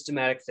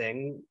systematic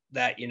thing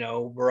that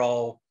we're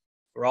all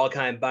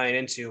kind of buying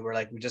into. We're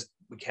like, we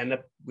end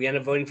up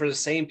voting for the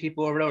same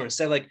people over and over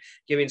instead of like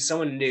giving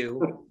someone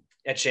new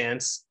a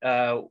chance.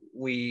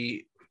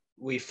 We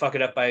fuck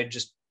it up by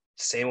just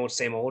same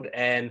old.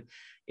 And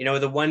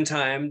the one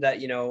time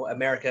that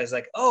America is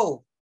like,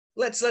 oh,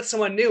 let's let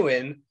someone new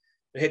in,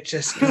 it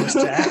just goes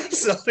to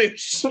absolute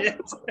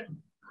shit.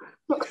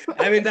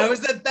 I mean, that was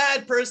the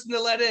bad person to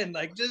let in.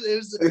 Like, just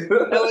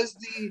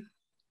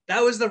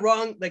that was the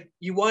wrong. Like,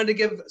 you wanted to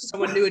give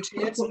someone new a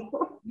chance,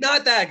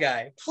 not that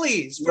guy.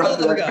 Please, for the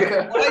love of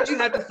God, why'd you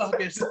have to fuck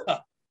it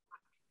up?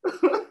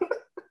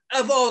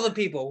 Of all the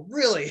people,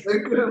 really? They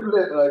could have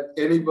let like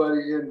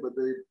anybody in, but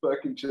they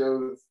fucking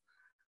chose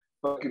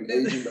fucking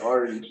Agent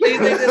Orange. they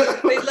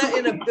let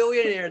in a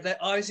billionaire that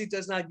obviously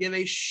does not give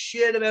a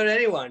shit about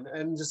anyone,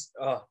 and just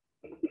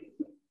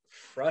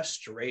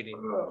frustrating.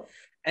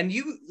 And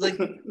you like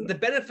the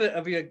benefit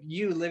of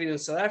you living in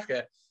South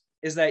Africa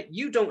is that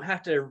you don't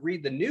have to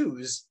read the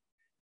news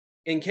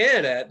in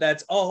Canada.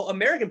 That's all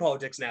American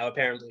politics now,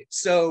 apparently.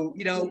 So,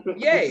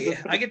 yay,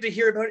 I get to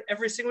hear about it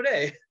every single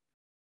day.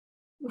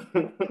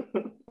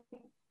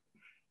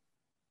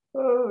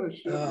 Oh,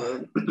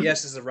 shit,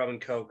 yes, this is a rum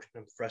and coke.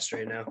 I'm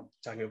frustrated now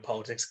talking about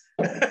politics.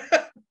 All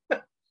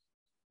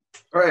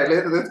right,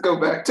 let's go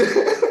back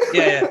to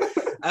yeah.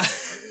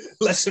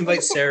 Let's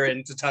invite Sarah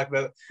in to talk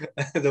about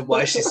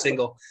why she's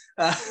single.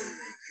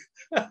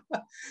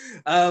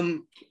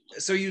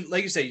 So you,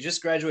 like you said, you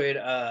just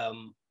graduated.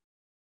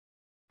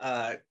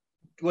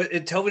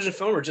 What, television,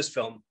 film, or just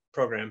film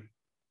program?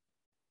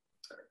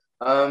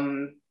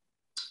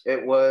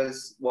 It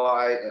was,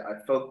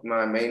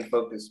 my main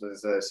focus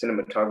was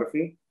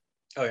cinematography.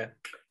 Oh yeah.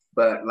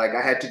 But like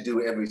I had to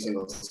do every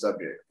single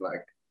subject.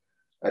 Like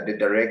I did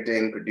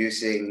directing,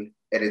 producing,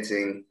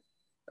 editing,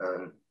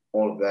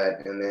 all of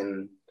that, and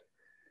then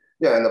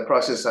yeah, in the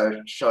process, I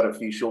shot a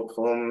few short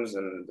films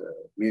and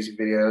music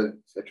videos,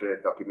 etc.,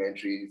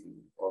 documentaries, and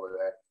all of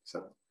that.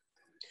 So,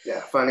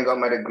 yeah, finally got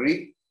my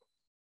degree.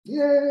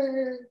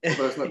 Yay!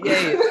 Although it's not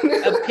Yay!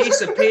 A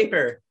piece of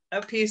paper.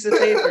 A piece of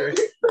paper.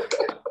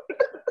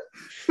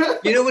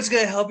 You know what's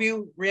gonna help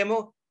you,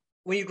 Ramo?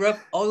 When you grow up,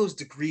 all those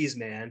degrees,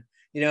 man.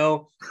 You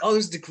know, all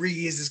those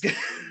degrees is gonna.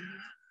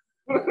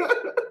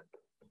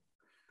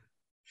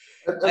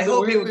 I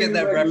hope people get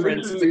that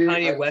reference, the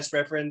Kanye West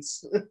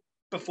reference,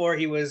 before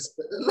he was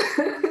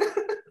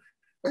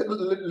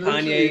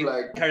Kanye,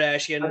 like,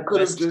 Kardashian. I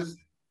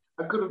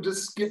could have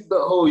just skipped the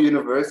whole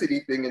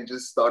university thing and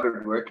just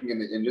started working in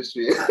the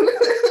industry. I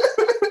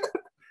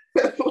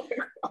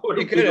would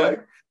have been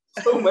like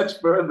so much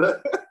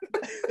further.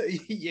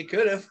 You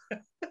could have.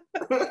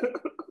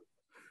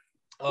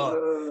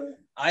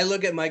 I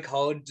look at my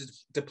college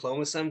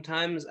diploma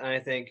sometimes and I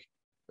think,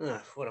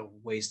 what a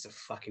waste of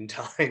fucking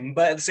time.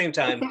 But at the same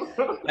time,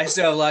 I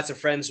still have lots of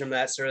friends from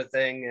that sort of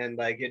thing, and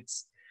like it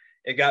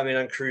got me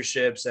on cruise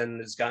ships and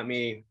it's got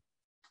me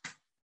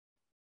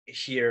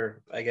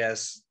here, I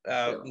guess.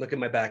 Look at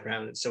my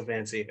background; it's so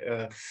fancy.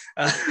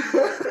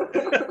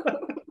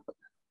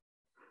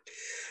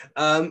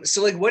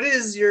 So like,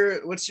 what's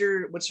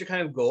your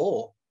kind of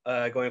goal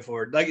going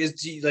forward? Like,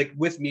 like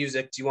with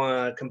music, do you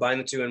want to combine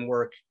the two and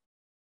work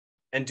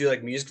and do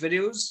like music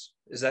videos?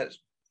 Is that?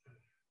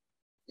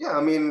 Yeah,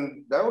 I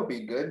mean, that would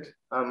be good.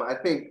 I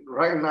think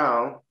right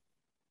now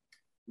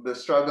the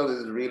struggle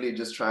is really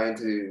just trying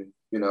to,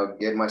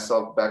 get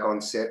myself back on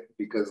set,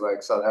 because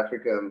like South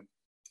Africa,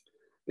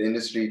 the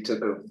industry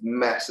took a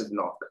massive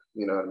knock,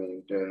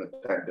 during the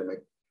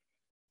pandemic.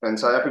 And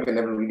South Africa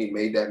never really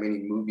made that many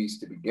movies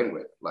to begin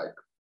with. Like,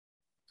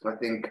 I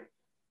think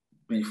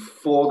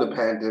before the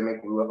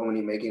pandemic, we were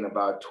only making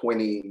about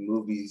 20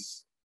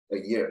 movies a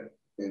year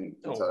in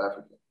South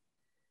Africa.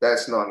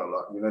 That's not a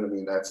lot, you know what I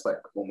mean? That's like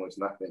almost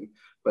nothing.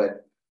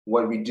 But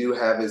what we do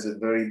have is a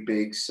very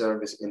big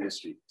service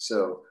industry.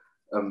 So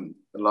a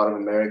lot of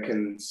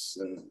Americans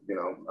and,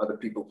 other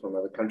people from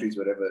other countries,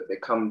 whatever, they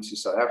come to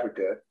South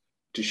Africa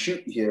to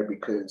shoot here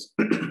because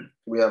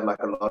we have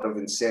like a lot of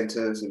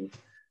incentives and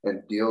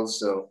deals.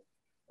 So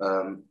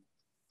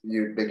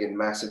they get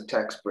massive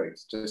tax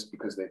breaks just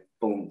because they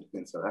filmed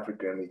in South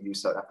Africa and they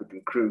use South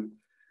African crew.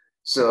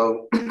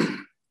 So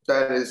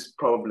that is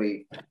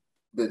probably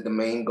the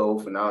main goal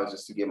for now, is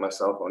just to get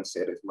myself on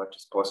set as much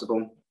as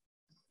possible.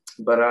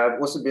 But I've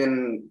also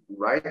been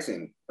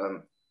writing.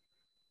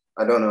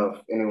 I don't know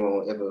if anyone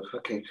will ever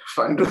fucking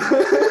find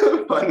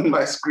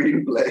my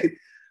screenplay,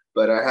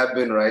 but I have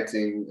been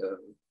writing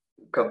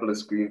a couple of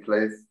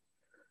screenplays.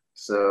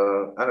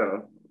 So I don't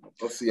know.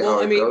 We'll see how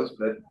it goes.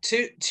 But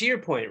to your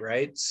point,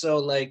 right? So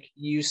like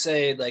you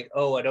say, like,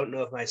 oh, I don't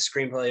know if my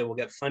screenplay will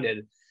get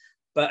funded,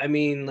 but I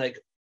mean, like,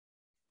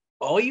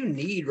 all you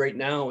need right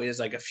now is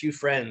like a few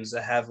friends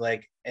that have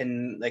like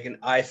an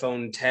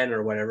iPhone 10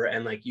 or whatever,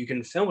 and like you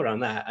can film it on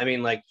that. I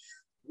mean, like,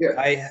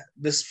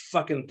 this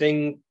fucking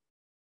thing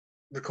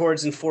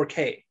records in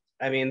 4K.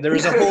 I mean,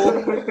 there's a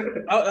whole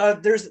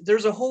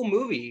there's a whole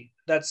movie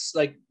that's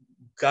like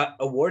got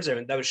awards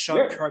that was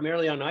shot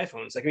primarily on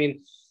iPhones. Like, I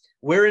mean,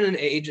 we're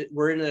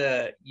in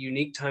a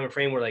unique time of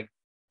frame where like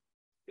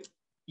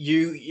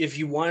if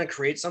you want to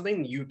create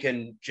something, you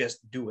can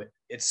just do it.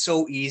 It's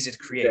so easy to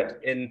create.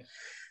 And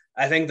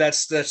I think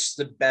that's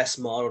the best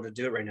model to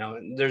do it right now.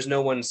 And there's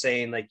no one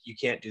saying like you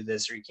can't do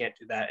this or you can't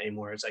do that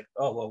anymore. It's like,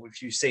 oh well,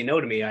 if you say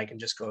no to me, I can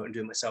just go out and do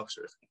it myself,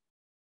 sort of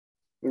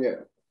thing. Yeah,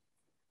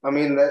 I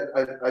mean, that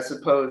I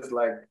suppose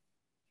like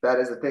that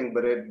is the thing,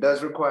 but it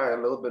does require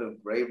a little bit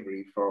of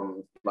bravery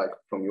from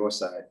your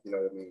side. You know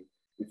what I mean?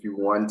 If you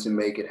want to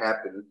make it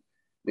happen,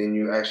 then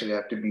you actually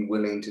have to be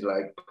willing to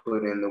like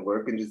put in the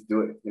work and just do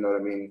it. You know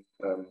what I mean?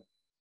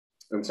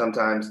 And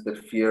sometimes the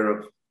fear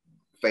of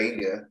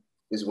failure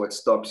is what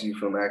stops you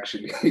from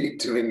actually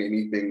doing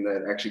anything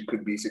that actually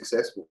could be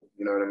successful.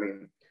 You know what I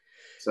mean?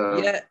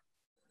 So yeah,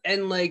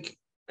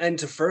 and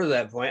to further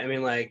that point, I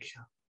mean, like,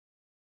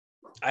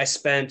 I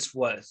spent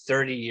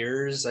 30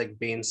 years like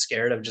being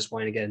scared of just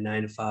wanting to get a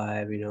 9 to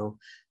 5,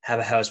 have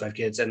a house, have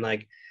kids, and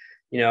like,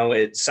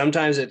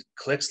 sometimes it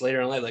clicks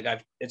later in life.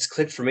 Like it's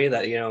clicked for me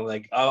that,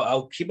 like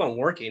I'll keep on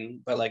working,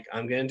 but like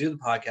I'm gonna do the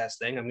podcast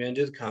thing, I'm gonna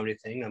do the comedy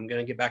thing, I'm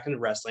gonna get back into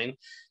wrestling,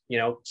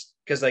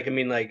 because like, I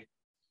mean, like,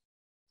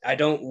 I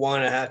don't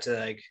want to have to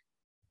like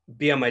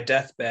be on my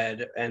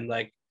deathbed and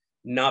like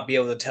not be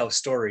able to tell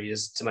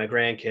stories to my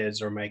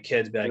grandkids or my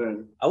kids. Be like,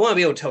 I want to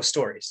be able to tell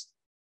stories,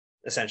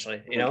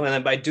 essentially, and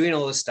then by doing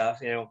all this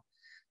stuff,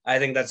 I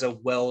think that's a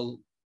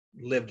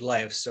well-lived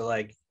life. So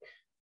like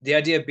the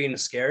idea of being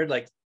scared,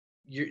 like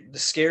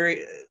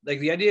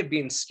the idea of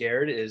being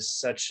scared is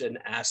such an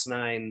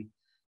asinine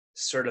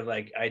sort of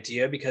like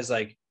idea, because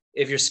like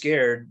if you're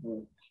scared,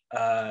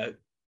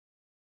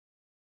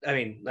 I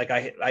mean, like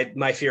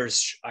my fear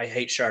is I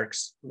hate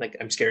sharks. Like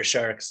I'm scared of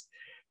sharks.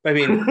 But I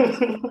mean,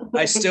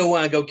 I still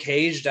want to go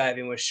cage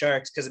diving with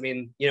sharks, because I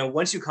mean,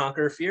 once you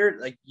conquer fear,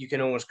 like you can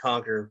almost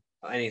conquer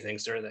anything,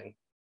 sort of thing.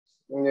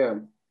 Yeah,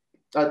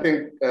 I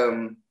think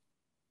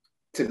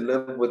to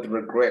live with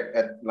regret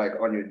at like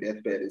on your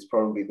deathbed is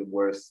probably the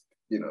worst,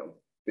 thing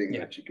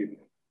that you could.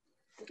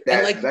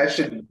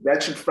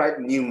 That should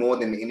frighten you more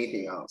than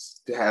anything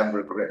else, to have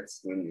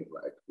regrets when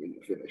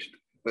you're finished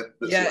with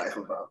this life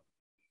of ours.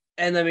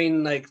 And I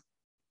mean, like,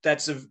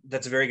 that's a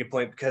very good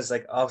point, because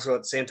like also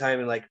at the same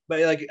time, like, but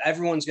like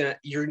everyone's no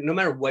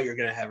matter what, you're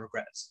gonna have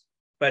regrets.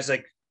 But it's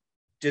like,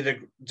 do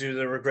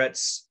the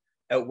regrets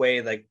outweigh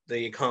like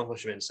the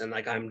accomplishments? And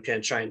like, I'm gonna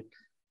try and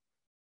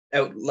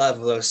out love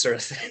those sort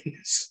of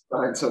things.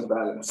 Find some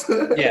balance.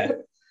 Yeah,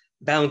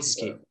 balance is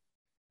key.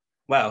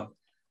 Wow,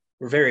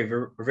 we're very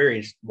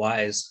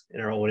wise in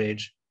our old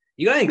age.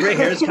 You got any gray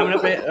hairs coming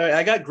up?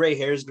 I got gray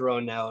hairs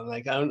growing now. I'm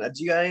like, do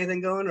you got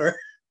anything going or?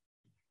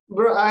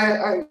 Bro,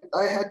 I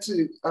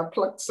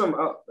plucked some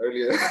out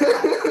earlier.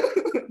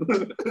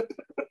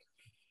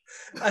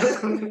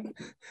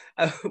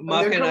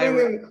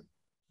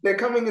 They're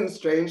coming in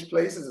strange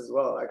places as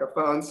well. Like, I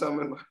found some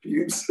in my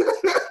pubes.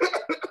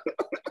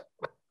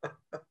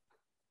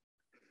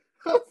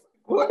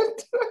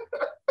 What?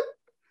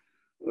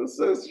 It's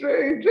so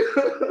strange.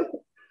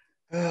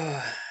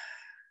 And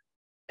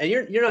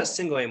you're not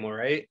single anymore,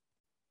 right?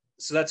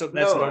 So that's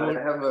normal.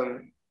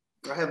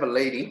 I have a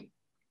lady.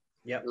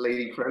 Yep.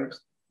 Lady friend.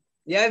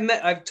 Yeah,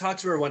 I've talked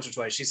to her once or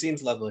twice. She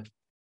seems lovely.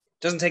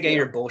 Doesn't take any of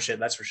your bullshit,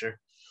 that's for sure.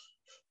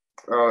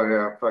 Oh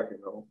yeah, fucking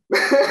hell.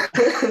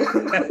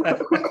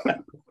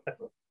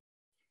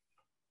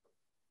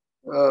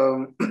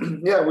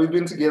 Yeah, we've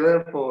been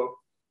together for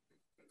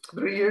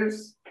 3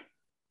 years,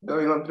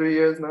 going on 3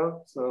 years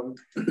now.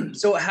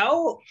 So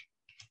how,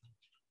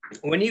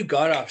 when you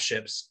got off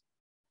ships,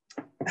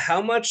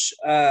 how much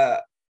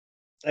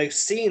like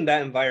seeing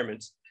that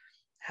environment,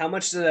 how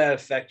much did that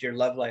affect your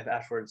love life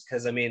afterwards?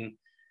 Because I mean,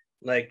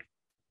 like,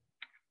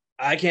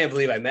 I can't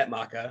believe I met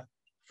Maka.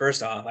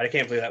 First off, I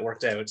can't believe that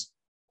worked out.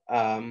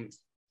 And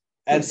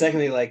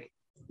secondly, like,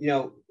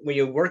 when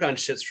you work on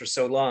shits for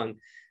so long,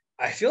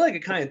 I feel like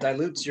it kind of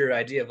dilutes your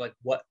idea of like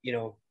what,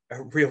 a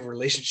real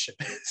relationship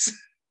is.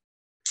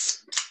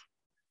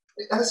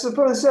 I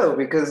suppose so,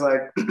 because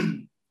like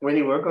when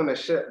you work on a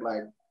ship,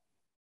 like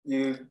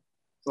you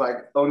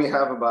like only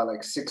have about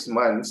like 6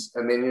 months,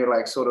 and then you're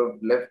like sort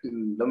of left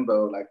in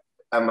limbo. Like,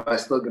 am I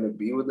still going to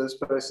be with this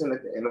person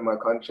at the end of my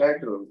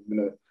contract, or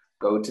going to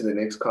go to the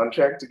next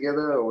contract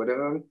together or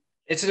whatever?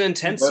 It's an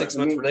intense 6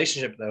 month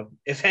relationship, though.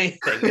 If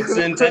anything, it's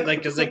an intense, like,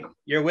 because like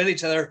you're with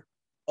each other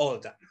all the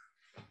time.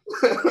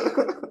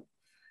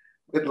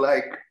 But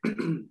like, I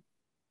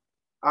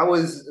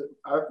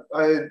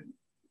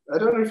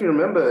don't know if you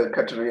remember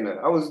Katerina.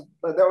 That was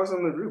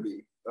on the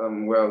Ruby,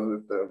 where I was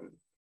with the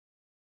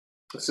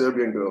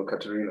Serbian girl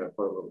Katerina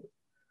for a little bit.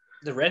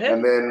 The redhead?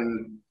 And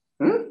then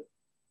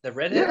the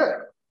redhead?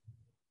 Yeah.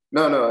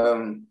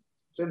 No,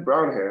 she had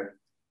brown hair.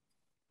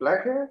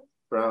 Black hair?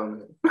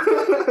 Brown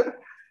hair.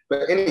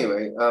 But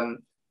anyway,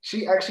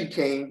 she actually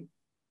came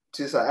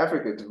to South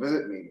Africa to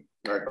visit me,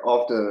 like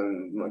after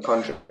my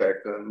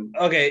contract.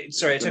 Okay,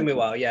 sorry, it took me a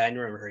while. Yeah, I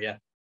remember her, yeah.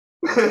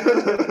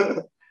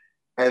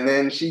 And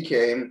then she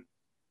came,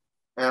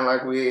 and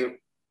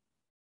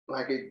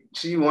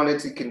she wanted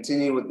to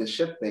continue with the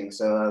ship thing.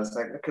 So I was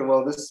like, okay,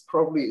 well, this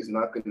probably is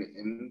not going to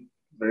end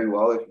very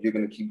well if you're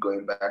going to keep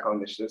going back on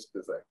the ships,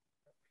 because like,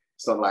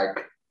 it's not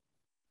like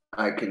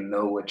I can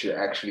know what you're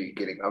actually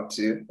getting up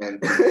to.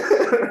 And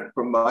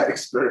from my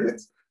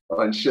experience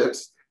on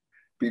ships,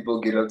 people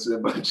get up to a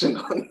bunch of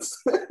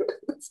nonsense,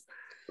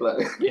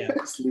 like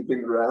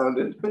sleeping around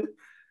and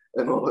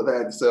all of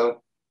that.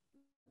 So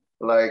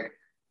like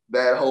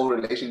that whole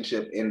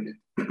relationship ended.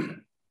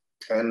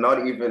 And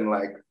not even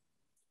like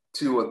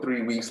 2 or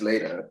 3 weeks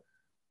later,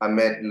 I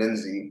met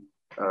Lindsay.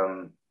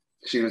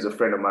 She was a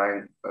friend of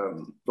mine.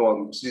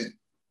 She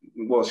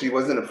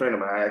wasn't a friend of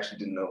mine. I actually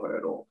didn't know her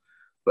at all.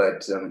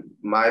 But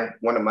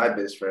one of my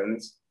best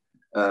friends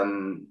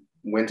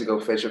went to go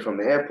fetch her from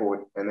the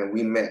airport, and then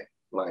we met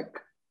like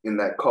in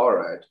that car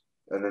ride,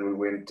 and then we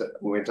went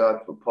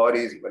out for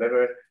parties and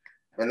whatever,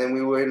 and then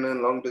we were in a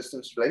long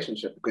distance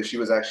relationship because she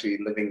was actually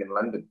living in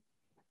London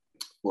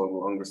for the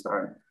longest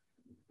time,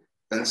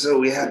 and so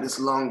we had this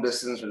long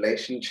distance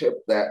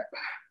relationship that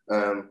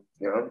I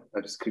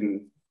just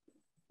couldn't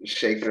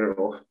shake her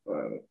off,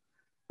 and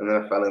then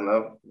I fell in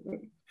love.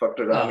 Fucked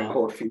around and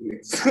caught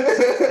feelings.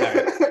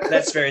 Right.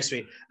 That's very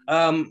sweet.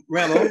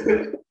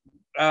 Ramo,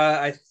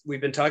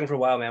 we've been talking for a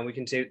while, man. We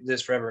can take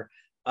this forever.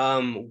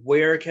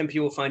 Where can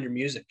people find your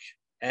music?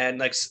 And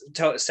like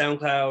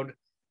SoundCloud,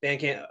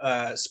 Bandcamp,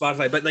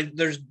 Spotify, but like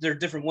there are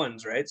different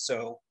ones, right?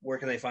 So where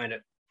can they find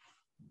it?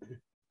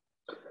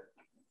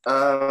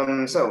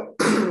 So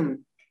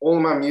all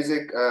my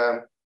music,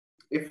 I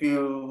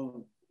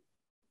don't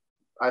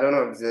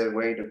know if there's a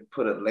way to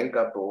put a link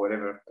up or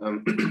whatever.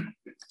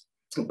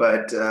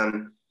 But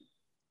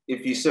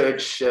if you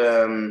search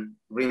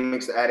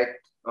Remix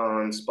Addict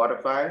on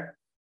Spotify,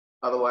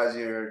 otherwise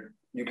you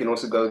can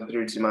also go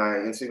through to my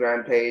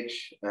Instagram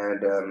page,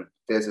 and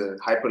there's a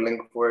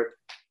hyperlink for it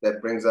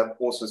that brings up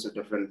all sorts of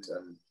different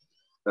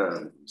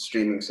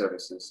streaming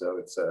services. So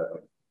it's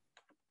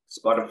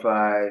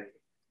Spotify,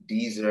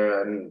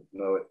 Deezer. I don't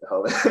know what the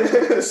hell that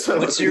is.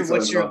 What's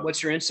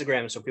your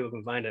Instagram so people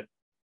can find it?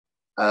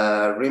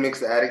 Remix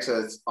the Addict, so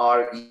it's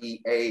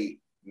REA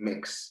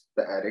Mix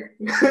the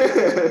Addict.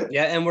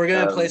 Yeah, and we're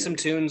gonna play some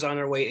tunes on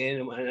our way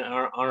in and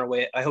on our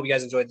way. I hope you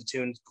guys enjoyed the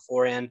tunes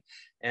beforehand,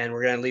 and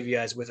we're gonna leave you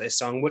guys with a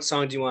song. What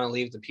song do you want to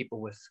leave the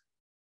people with?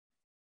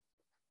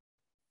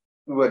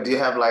 What do you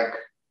have like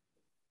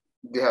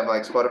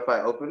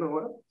Spotify open or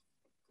what?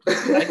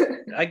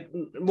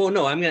 Well,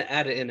 no, I'm gonna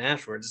add it in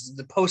afterwards.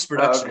 The post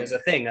production is a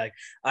thing. Like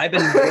I've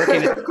been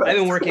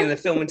working in the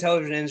film and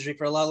television industry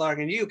for a lot longer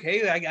than you.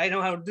 Okay, I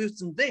know how to do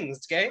some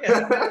things. Okay.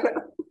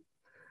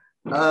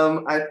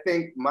 I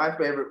think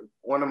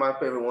one of my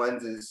favorite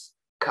ones is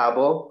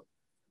Cabo.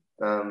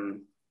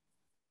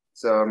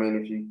 So I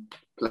mean, if you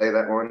play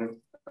that one,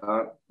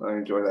 I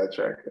enjoy that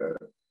track.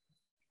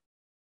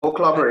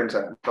 Clobber in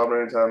Time.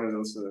 Clobber in Time is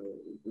also.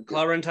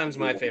 Clobber in Time is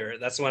my favorite.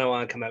 That's the one I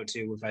want to come out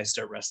to if I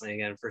start wrestling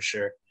again, for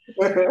sure.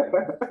 All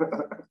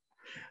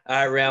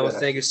right, Ryan. Well,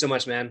 thank you so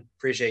much, man.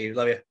 Appreciate you.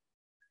 Love you.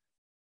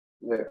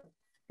 Yeah,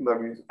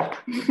 love you.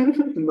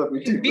 Love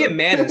you too. Be a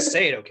man and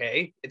say it,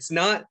 okay? It's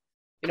not.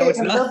 It's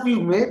not. I love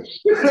you,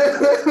 Mitch.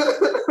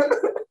 I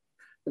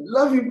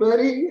love you,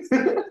 buddy.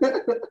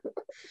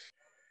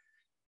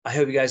 I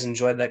hope you guys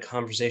enjoyed that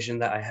conversation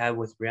that I had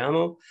with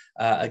Riamo.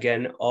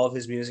 Again, all of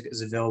his music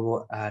is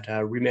available at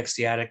Remix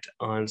the Addict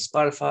on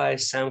Spotify,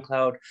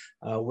 SoundCloud,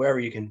 wherever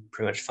you can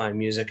pretty much find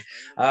music.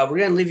 We're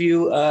going to leave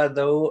you,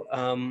 though,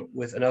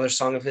 with another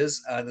song of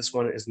his. This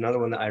one is another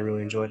one that I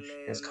really enjoyed,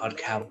 and it's called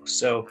Cabo.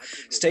 So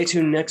stay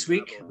tuned next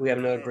week. We have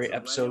another great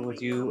episode with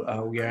you.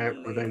 We're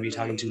going to be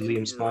talking to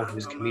Liam Small,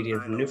 who's a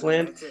comedian from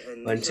Newfoundland.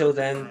 But until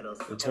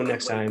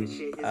next time,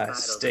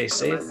 stay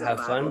safe, have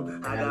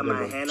fun, and have a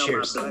good one.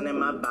 Cheers.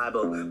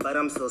 Bible, but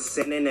I'm still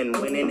sinning and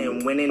winning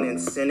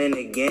and sinning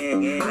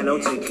again. I know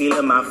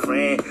tequila, my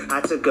friend. I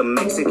took a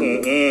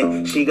Mexican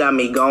in. She got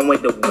me going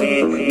with the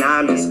wind. Now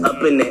I'm just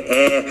up in the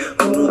air.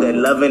 Who knew that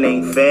loving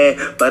ain't fair?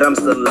 But I'm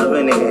still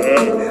loving it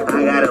here.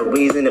 I got a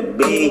reason to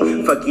be.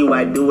 Fuck you,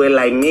 I do it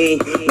like me.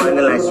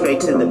 Running like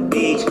straight to the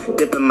beach.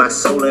 Dipping my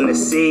soul in the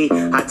sea.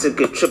 I took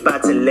a trip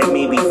out to let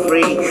me be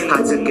free.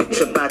 I took a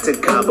trip out to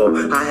Cabo.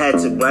 I had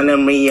to run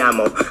in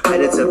Riamo. I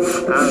had to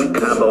out in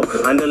Cabo.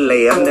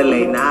 Underlay.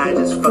 Now I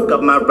just fuck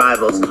up my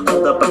rivals.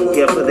 Hold up, I'm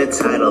here for the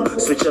title.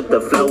 Switch up the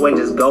flow and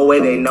just go where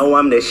they know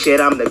I'm the shit.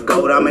 I'm the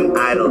GOAT, I'm an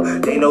idol.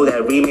 They know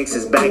that Remix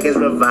is back as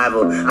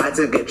revival. I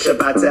took a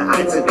trip out to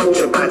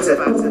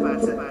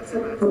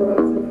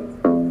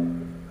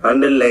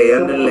Underlay.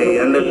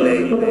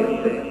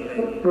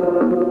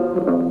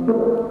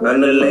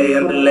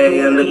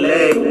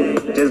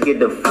 Just get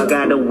the fuck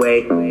out of the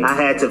way. I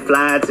had to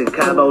fly to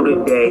Cabo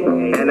today,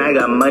 and I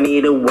got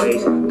money to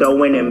waste.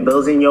 Throwing in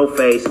bills in your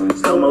face,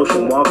 slow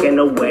motion walking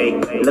away.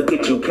 Look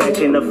at you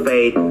catching the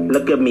fade,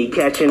 look at me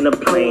catching the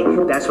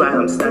plane. That's why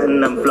I'm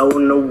stunting, I'm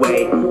floating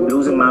away.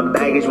 Losing my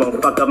baggage won't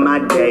fuck up my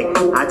day.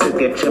 I took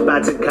a trip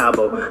out to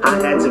Cabo,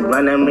 I had to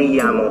run in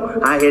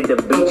Riamo. I hit the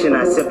beach and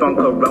I sip on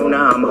Corona.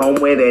 I'm home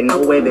where there's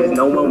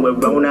no one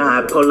with Rona.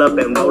 I pull up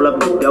and roll up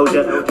the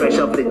Doja, fresh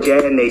off the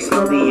jet and they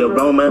smell the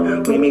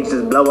aroma.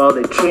 Remixes blow all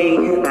the tree,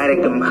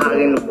 Addict, I'm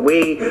hogging the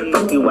weed.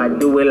 Fuck you, I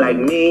do it like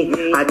me.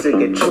 I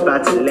took a trip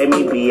out to let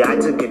me be. I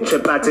took a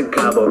trip out to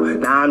Cabo.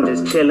 Now I'm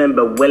just chilling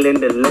but willing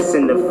to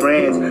listen to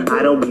friends.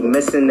 I don't be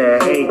missing the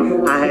hate.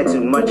 I had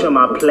too much on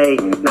my plate.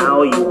 Now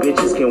all you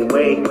bitches can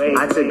wait.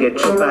 I took a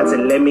trip out to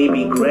let me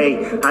be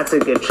great. I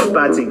took a trip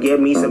out to get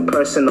me some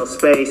personal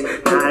space.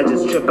 Now I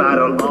just trip out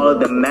on all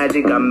of the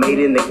magic I made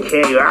in the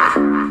cave.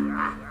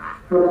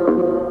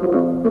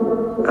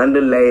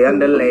 Underlay.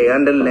 Underlay.